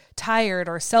they're tired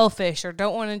or selfish or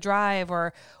don't want to drive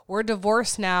or we're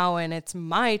divorced now and it's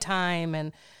my time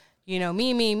and, you know,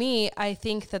 me, I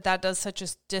think that does such a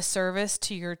disservice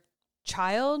to your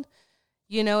child.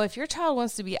 You know, if your child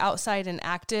wants to be outside and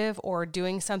active or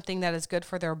doing something that is good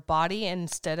for their body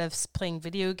instead of playing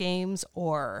video games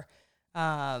or,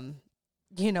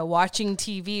 you know, watching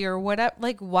TV or whatever,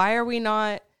 like, why are we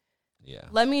not? Yeah.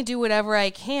 Let me do whatever I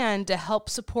can to help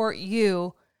support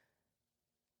you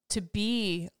to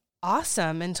be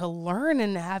awesome and to learn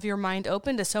and have your mind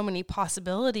open to so many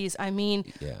possibilities. I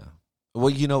mean, yeah. Well,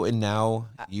 you know, and now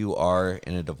you are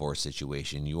in a divorce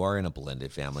situation. You are in a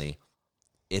blended family.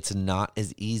 It's not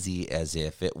as easy as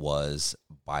if it was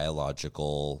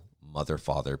biological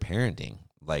mother-father parenting.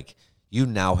 Like, you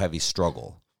now have a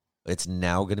struggle. It's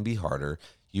now going to be harder.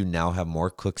 You now have more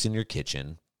cooks in your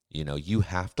kitchen. You know, you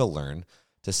have to learn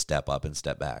to step up and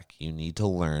step back. You need to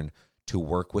learn to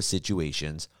work with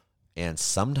situations. And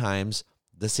sometimes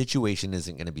the situation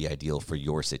isn't going to be ideal for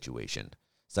your situation.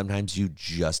 Sometimes you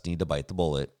just need to bite the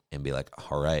bullet and be like,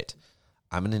 all right,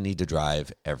 I'm going to need to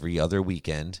drive every other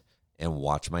weekend and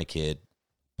watch my kid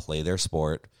play their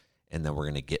sport, and then we're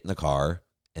going to get in the car,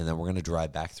 and then we're going to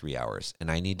drive back 3 hours.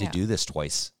 And I need to do this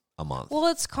twice a month. Well,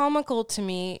 it's comical to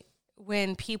me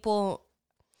when people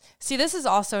see this is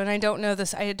also, and I don't know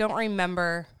this, I don't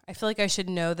remember, I feel like I should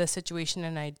know the situation,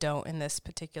 and I don't in this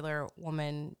particular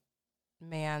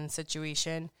woman-man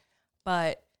situation,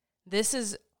 but this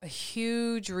is a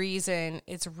huge reason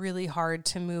it's really hard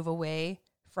to move away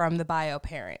from the bio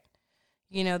parent.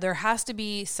 You know, there has to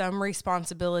be some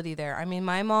responsibility there. I mean,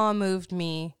 my mom moved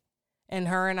me, and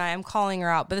her and I'm calling her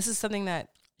out, but this is something that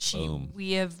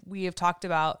we have talked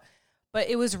about. But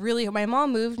it was really, my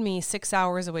mom moved me 6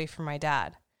 hours away from my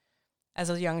dad as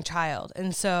a young child.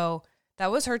 And so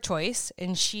that was her choice,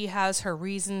 and she has her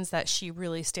reasons that she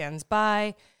really stands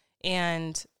by.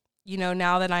 And, you know,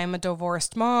 now that I'm a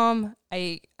divorced mom,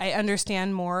 I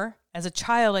understand more. As a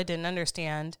child, I didn't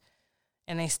understand.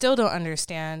 And I still don't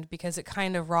understand because it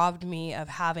kind of robbed me of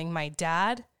having my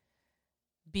dad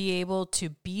be able to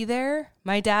be there.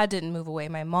 My dad didn't move away.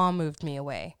 My mom moved me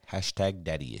away. Hashtag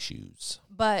daddy issues.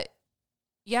 But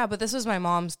yeah, but this was my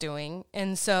mom's doing.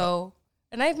 And so,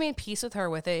 and I've made peace with her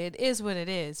with it. It is what it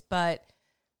is. But,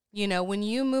 you know, when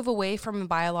you move away from a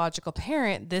biological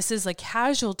parent, this is a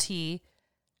casualty,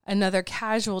 another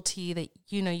casualty that,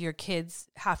 you know, your kids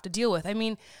have to deal with. I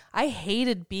mean, I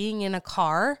hated being in a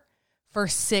car for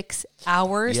 6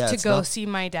 hours to go see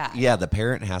my dad. Yeah, the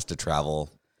parent has to travel,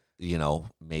 you know,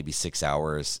 maybe 6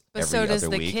 hours but every so does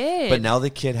other the week. Kid. But now the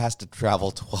kid has to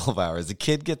travel 12 hours. The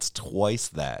kid gets twice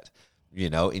that, you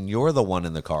know, and you're the one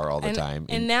in the car all the time.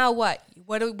 And now what?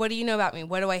 What do you know about me?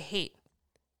 What do I hate?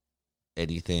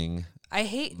 Anything. I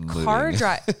hate moving. car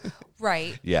drive.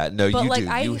 Right. Yeah, no, but you like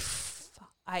do.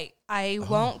 I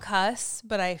won't cuss,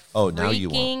 but I now you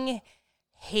won't.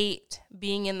 Hate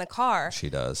being in the car. She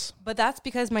does. But that's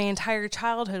because my entire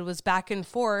childhood was back and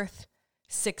forth,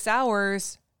 6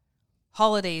 hours,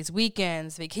 holidays,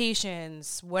 weekends,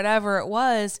 vacations, whatever it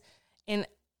was. And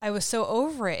I was so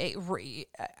over it.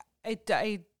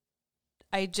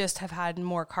 I just have had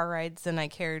more car rides than I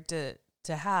cared to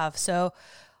have. So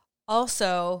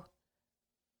also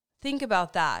think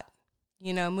about that,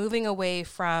 you know, moving away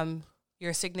from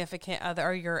your significant other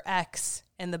or your ex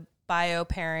and the bio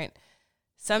parent.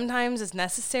 Sometimes it's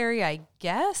necessary, I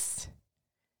guess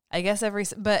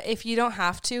but if you don't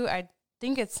have to, I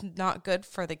think it's not good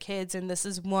for the kids. And this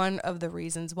is one of the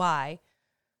reasons why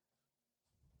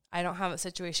I don't have a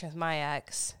situation with my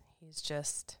ex. He's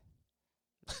just...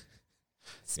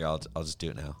 Yeah, I'll just do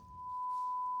it now.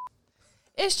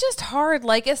 It's just hard.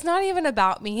 Like, it's not even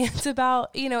about me. It's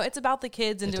about, you know, it's about the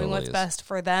kids and doing what's best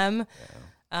for them.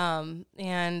 Yeah.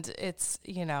 And it's,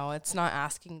 you know, it's not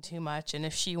asking too much. And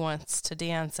if she wants to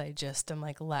dance, I'm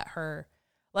like, let her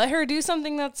do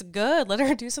something that's good. Let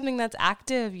her do something that's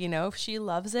active. You know, if she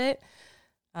loves it.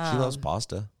 She loves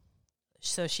pasta.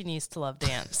 So she needs to love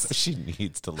dance.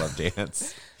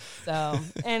 So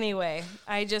anyway,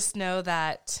 I just know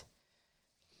that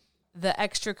the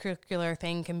extracurricular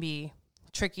thing can be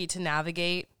tricky to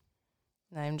navigate.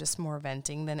 And I'm just more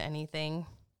venting than anything.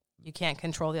 You can't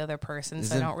control the other person,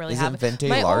 so I don't really have... Isn't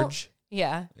vente large?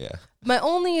 Yeah. Yeah. My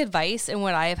only advice and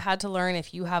what I have had to learn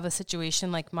if you have a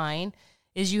situation like mine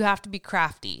is you have to be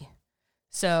crafty.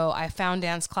 So I found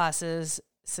dance classes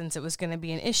since it was going to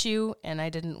be an issue and I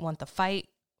didn't want the fight,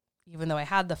 even though I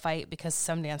had the fight, because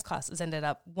one dance class ended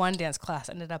up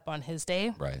on his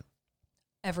day. Right.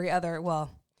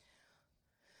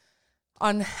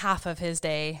 On half of his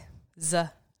day.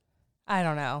 I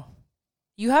don't know.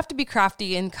 You have to be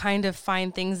crafty and kind of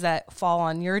find things that fall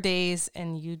on your days,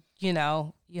 and you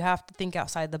know, you have to think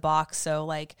outside the box. So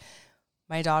like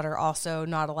my daughter also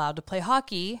not allowed to play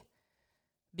hockey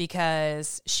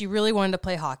because she really wanted to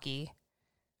play hockey.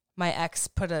 My ex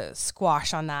put a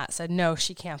squash on that, said no,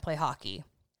 she can't play hockey.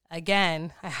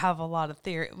 Again, I have a lot of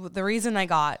theory. The reason I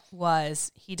got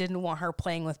was he didn't want her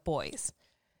playing with boys.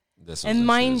 And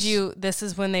mind you, this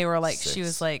is when they were like, 6. She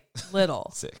was like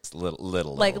little.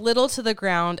 Little to the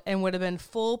ground, and would have been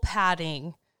full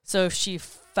padding. So if she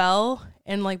fell,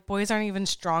 and like boys aren't even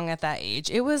strong at that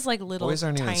age. It was like little boys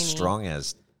aren't tiny. even strong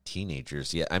as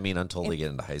teenagers yet. I mean, until they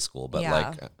get into high school, but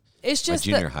it's just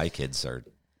my junior high kids are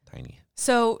tiny.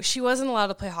 So she wasn't allowed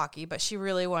to play hockey, but she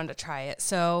really wanted to try it.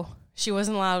 So she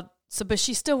wasn't allowed. So, but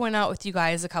she still went out with you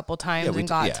guys a couple times and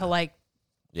got to like.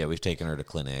 Yeah, we've taken her to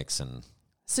clinics and.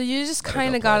 So you just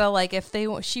kind of gotta like, if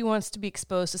she wants to be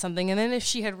exposed to something, and then if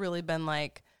she had really been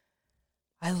like,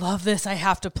 I love this, I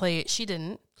have to play it. She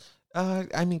didn't.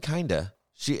 I mean, kinda.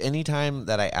 Anytime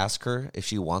that I ask her if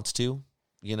she wants to,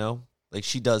 you know, like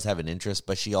she does have an interest,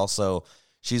 but she's also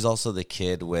the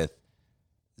kid with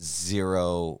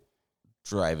zero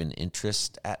drive and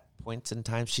interest at points in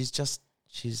time. She's just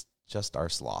our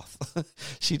sloth.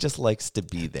 She just likes to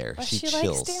be there. But she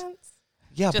chills. Likes dance?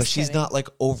 Yeah, just but she's kidding. not like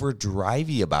over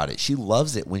drivey about it. She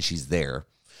loves it when she's there.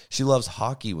 She loves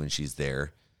hockey when she's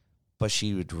there, but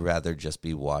she would rather just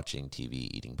be watching TV,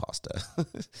 eating pasta.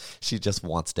 She just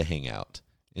wants to hang out.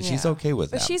 And she's okay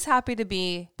with that. But she's happy to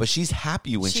be. But she's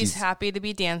happy when she's happy to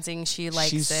be dancing. She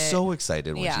likes it. She's so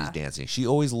excited when she's dancing. She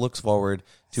always looks forward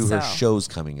to her shows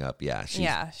coming up. Yeah.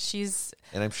 She's.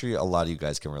 And I'm sure a lot of you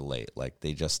guys can relate. Like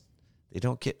they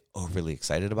don't get overly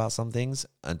excited about some things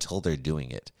until they're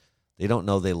doing it. They don't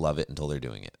know they love it until they're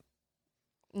doing it.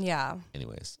 Yeah.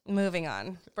 Anyways. Moving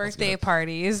on. Birthday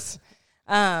parties.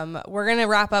 We're going to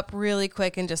wrap up really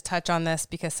quick and just touch on this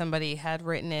because somebody had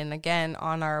written in again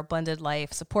on our Blended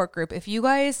Life support group. If you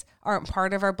guys aren't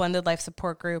part of our Blended Life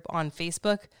support group on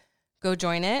Facebook, go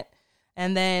join it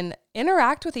and then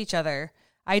interact with each other.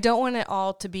 I don't want it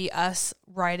all to be us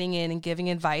writing in and giving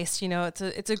advice. You know,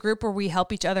 it's a group where we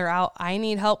help each other out. I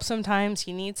need help sometimes.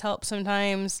 He needs help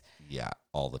sometimes. Yeah,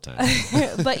 all the time.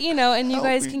 But, you know, and you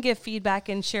guys can give feedback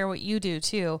and share what you do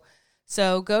too.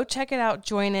 So go check it out,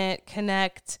 join it,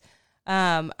 connect.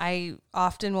 I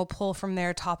often will pull from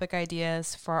there topic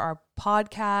ideas for our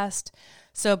podcast.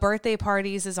 So birthday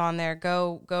parties is on there.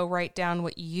 Go write down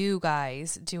what you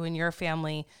guys do in your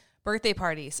family. Birthday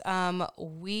parties.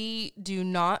 We do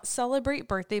not celebrate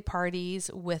birthday parties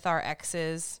with our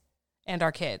exes and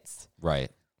our kids.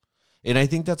 Right. And I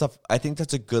think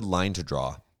that's a good line to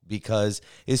draw. Because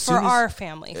for our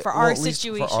family, for our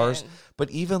situation, for ours,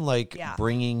 but even like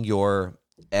bringing your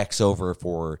ex over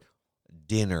for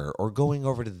dinner or going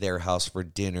over to their house for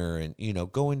dinner and, you know,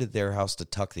 going to their house to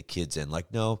tuck the kids in.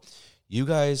 Like, no, you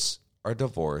guys are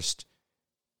divorced.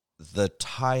 The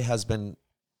tie has been,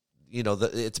 you know,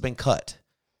 it's been cut.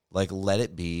 Like, let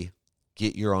it be.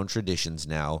 Get your own traditions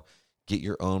now. Get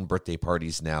your own birthday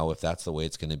parties now if that's the way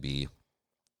it's going to be.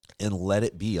 And let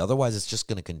it be. Otherwise, it's just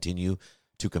going to continue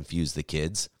to confuse the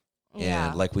kids. Yeah.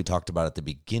 And like we talked about at the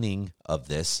beginning of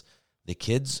this, the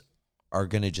kids are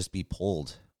going to just be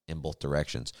pulled in both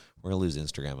directions. We're going to lose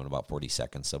Instagram in about 40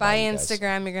 seconds. So by bye, you guys.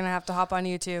 Instagram, you're going to have to hop on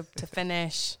YouTube to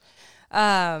finish.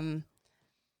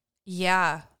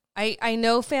 Yeah. I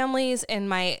know families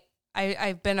and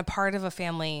I've been a part of a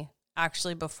family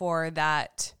actually before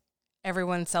that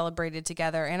everyone celebrated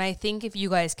together. And I think if you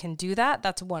guys can do that,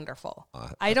 that's wonderful.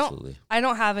 I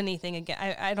don't have anything again.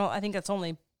 I think it's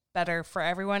only better for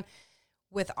everyone.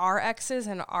 With our exes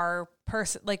and our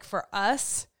person, like for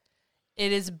us,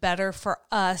 it is better for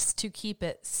us to keep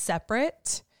it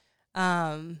separate.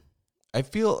 I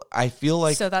feel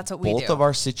like so that's what we both do. of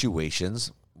our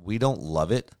situations, we don't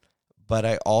love it, but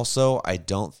I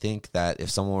don't think that if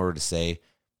someone were to say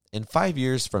in 5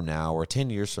 years from now or 10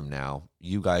 years from now,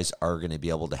 you guys are going to be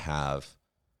able to have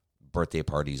birthday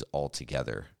parties all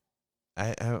together.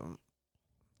 I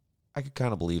could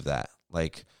kind of believe that.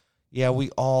 Like, yeah,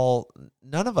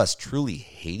 none of us truly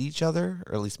hate each other,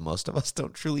 or at least most of us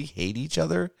don't truly hate each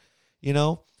other, you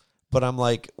know? But I'm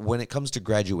like, when it comes to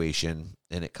graduation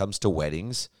and it comes to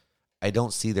weddings, I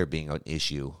don't see there being an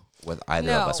issue with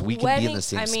either of us. We can be in the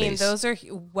same space. Those are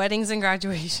weddings and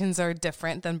graduations are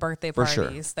different than birthday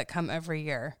parties that come every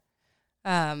year.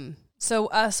 So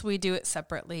we do it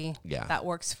separately. Yeah. That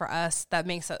works for us. That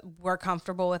makes we're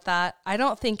comfortable with that. I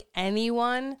don't think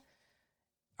anyone,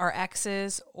 our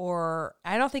exes, or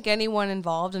I don't think anyone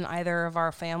involved in either of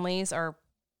our families are,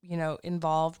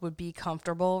 involved would be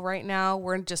comfortable right now.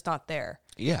 We're just not there.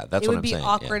 Yeah, that's what I'm saying. It would be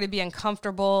awkward. It'd be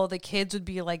uncomfortable. The kids would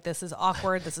be like, this is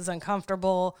awkward. This is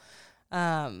uncomfortable.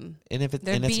 And if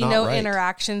there'd be no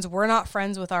interactions. We're not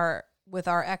friends with our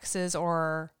exes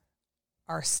or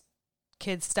our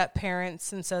kids' step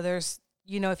parents. And so there's,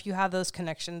 if you have those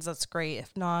connections, that's great.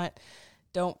 If not,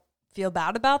 don't feel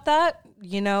bad about that.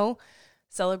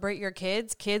 Celebrate your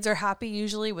kids. Kids are happy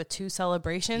usually with 2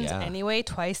 celebrations anyway,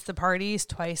 twice the parties,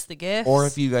 twice the gifts. Or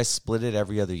if you guys split it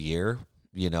every other year,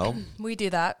 We do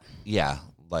that. Yeah.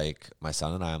 Like my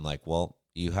son and I'm like, well,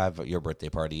 you have your birthday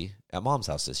party at mom's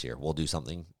house this year. We'll do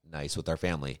something nice with our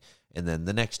family. And then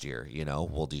the next year,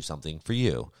 we'll do something for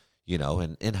you,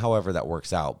 and however that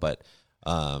works out. But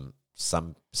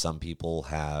some people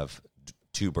have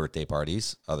 2 birthday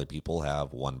parties. Other people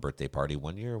have 1 birthday party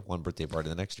one year, 1 birthday party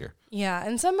the next year. Yeah.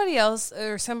 And somebody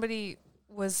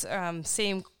was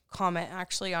same comment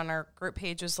actually on our group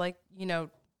page was like,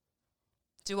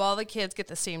 do all the kids get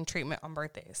the same treatment on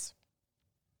birthdays?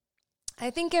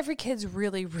 I think every kid's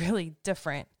really, really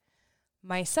different.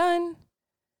 My son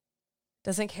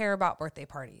doesn't care about birthday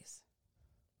parties.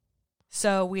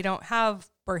 So we don't have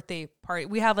birthday party.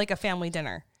 We have like a family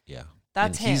dinner. Yeah.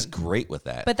 That's him. He's great with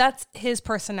that. But that's his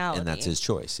personality. And that's his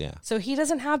choice, yeah. So he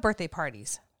doesn't have birthday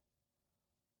parties.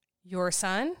 Your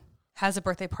son has a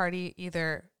birthday party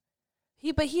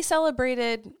but he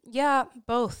celebrated,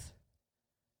 both.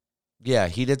 Yeah,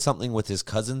 he did something with his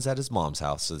cousins at his mom's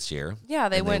house this year. Yeah,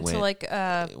 they went to like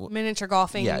a miniature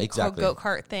golfing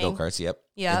go-kart thing. Go-karts, yep.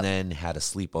 Yeah. And then had a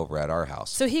sleepover at our house.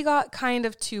 So he got kind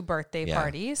of 2 birthday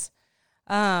parties.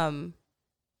 My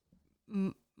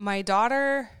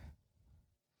daughter...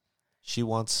 She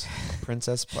wants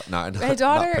princess... No, my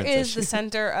daughter is the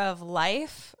center of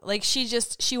life. Like, she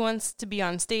wants to be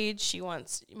on stage.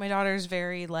 My daughter's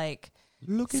very like...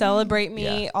 Celebrate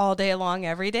me all day long,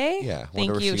 every day. Yeah.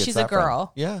 Thank you. She's a girl.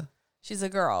 From. Yeah. She's a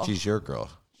girl. She's your girl.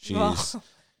 She's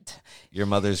your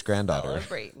mother's granddaughter.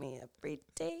 Celebrate me every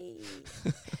day.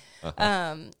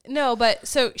 No, but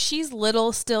so she's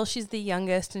little still. She's the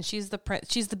youngest and she's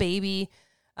the baby.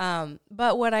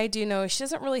 But what I do know is she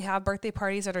doesn't really have birthday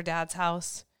parties at her dad's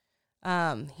house.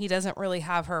 He doesn't really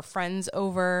have her friends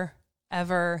over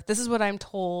ever. This is what I'm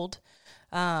told.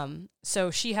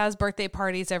 So she has birthday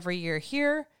parties every year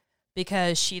here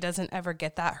because she doesn't ever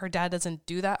get that. Her dad doesn't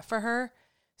do that for her.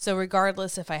 So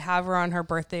regardless if I have her on her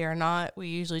birthday or not, we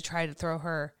usually try to throw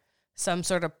her some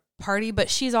sort of party, but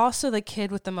she's also the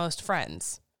kid with the most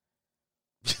friends.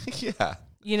 Yeah.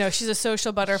 She's a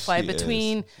social butterfly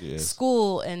between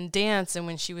school and dance. And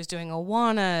when she was doing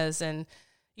Awanas and,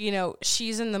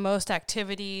 she's in the most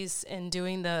activities and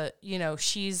doing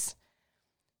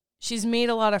she's made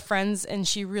a lot of friends and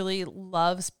she really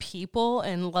loves people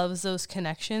and loves those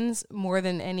connections more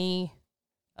than any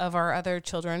of our other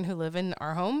children who live in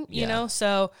our home, you know?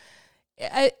 So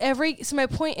my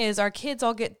point is our kids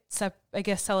all get,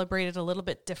 celebrated a little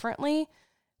bit differently,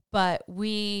 but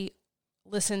we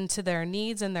listen to their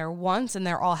needs and their wants and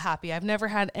they're all happy. I've never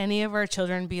had any of our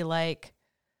children be like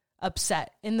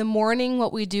upset. In the morning,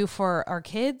 what we do for our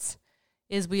kids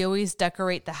is we always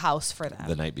decorate the house for them.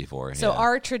 The night before. So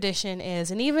our tradition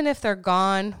is, and even if they're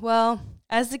gone, well,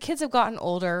 As the kids have gotten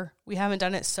older, we haven't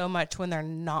done it so much when they're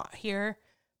not here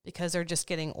because they're just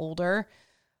getting older.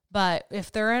 But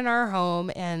if they're in our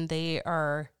home and they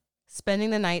are spending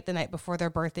the night before their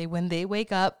birthday, when they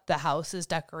wake up, the house is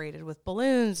decorated with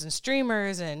balloons and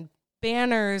streamers and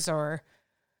banners or...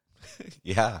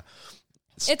 Yeah.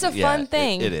 It's a fun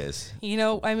thing. It is. You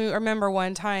know, I mean, I remember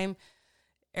one time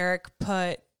Eric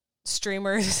put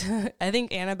streamers, I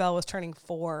think Annabelle was turning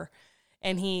 4,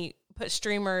 and he put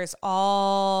streamers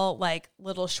all like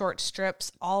little short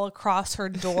strips all across her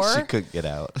door. She couldn't get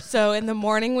out. So in the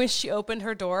morning when she opened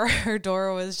her door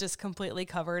was just completely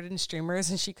covered in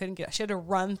streamers and she couldn't get, she had to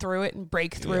run through it and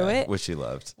break through it. Which she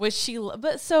loved.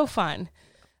 But so fun.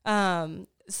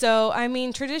 So, I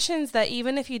mean, traditions that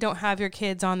even if you don't have your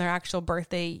kids on their actual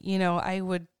birthday, you know, I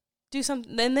would do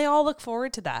something, and they all look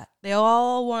forward to that. They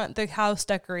all want the house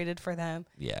decorated for them.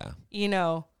 Yeah. You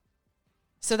know,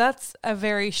 so that's a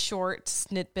very short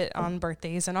snippet on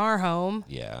birthdays in our home.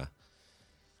 Yeah.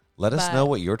 Let us know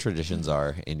what your traditions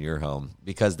are in your home,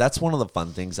 because that's one of the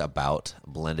fun things about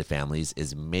blended families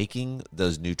is making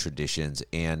those new traditions.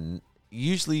 And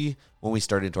usually when we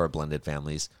start into our blended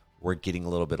families, we're getting a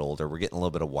little bit older, we're getting a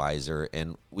little bit wiser,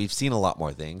 and we've seen a lot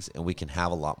more things, and we can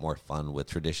have a lot more fun with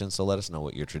traditions. So let us know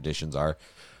what your traditions are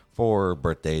for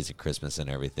birthdays and Christmas and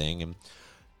everything. And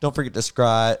don't forget to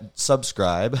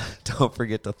subscribe. Don't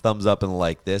forget to thumbs up and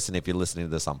like this. And if you're listening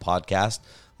to this on podcast,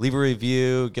 leave a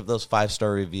review, give those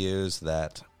 5-star reviews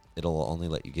that it'll only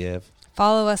let you give.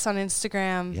 Follow us on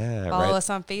Instagram. Yeah. Follow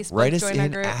us on Facebook. Write us join in, our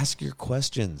group. ask your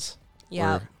questions.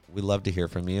 Yeah. We love to hear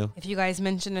from you. If you guys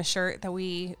mention a shirt that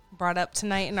we brought up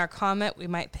tonight in our comment, we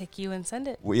might pick you and send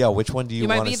it. Well, yeah, which one do you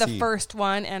want to see? You might be the first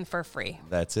one and for free.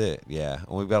 That's it, yeah.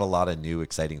 And we've got a lot of new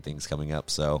exciting things coming up.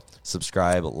 So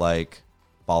subscribe, like,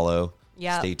 follow,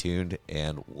 stay tuned,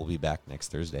 and we'll be back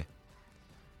next Thursday.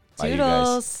 Bye, you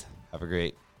guys. Have a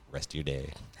great rest of your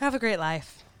day. Have a great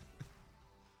life.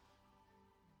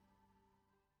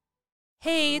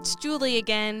 Hey, it's Julie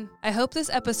again. I hope this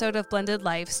episode of Blended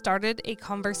Life started a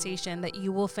conversation that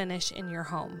you will finish in your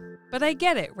home. But I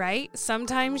get it, right?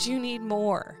 Sometimes you need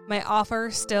more. My offer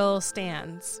still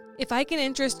stands. If I can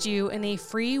interest you in a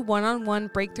free one-on-one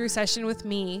breakthrough session with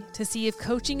me to see if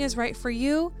coaching is right for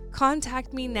you,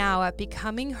 contact me now at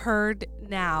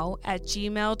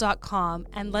becomingheardnow@gmail.com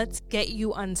and let's get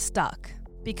you unstuck.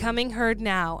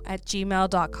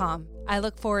 becomingheardnow@gmail.com. I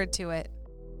look forward to it.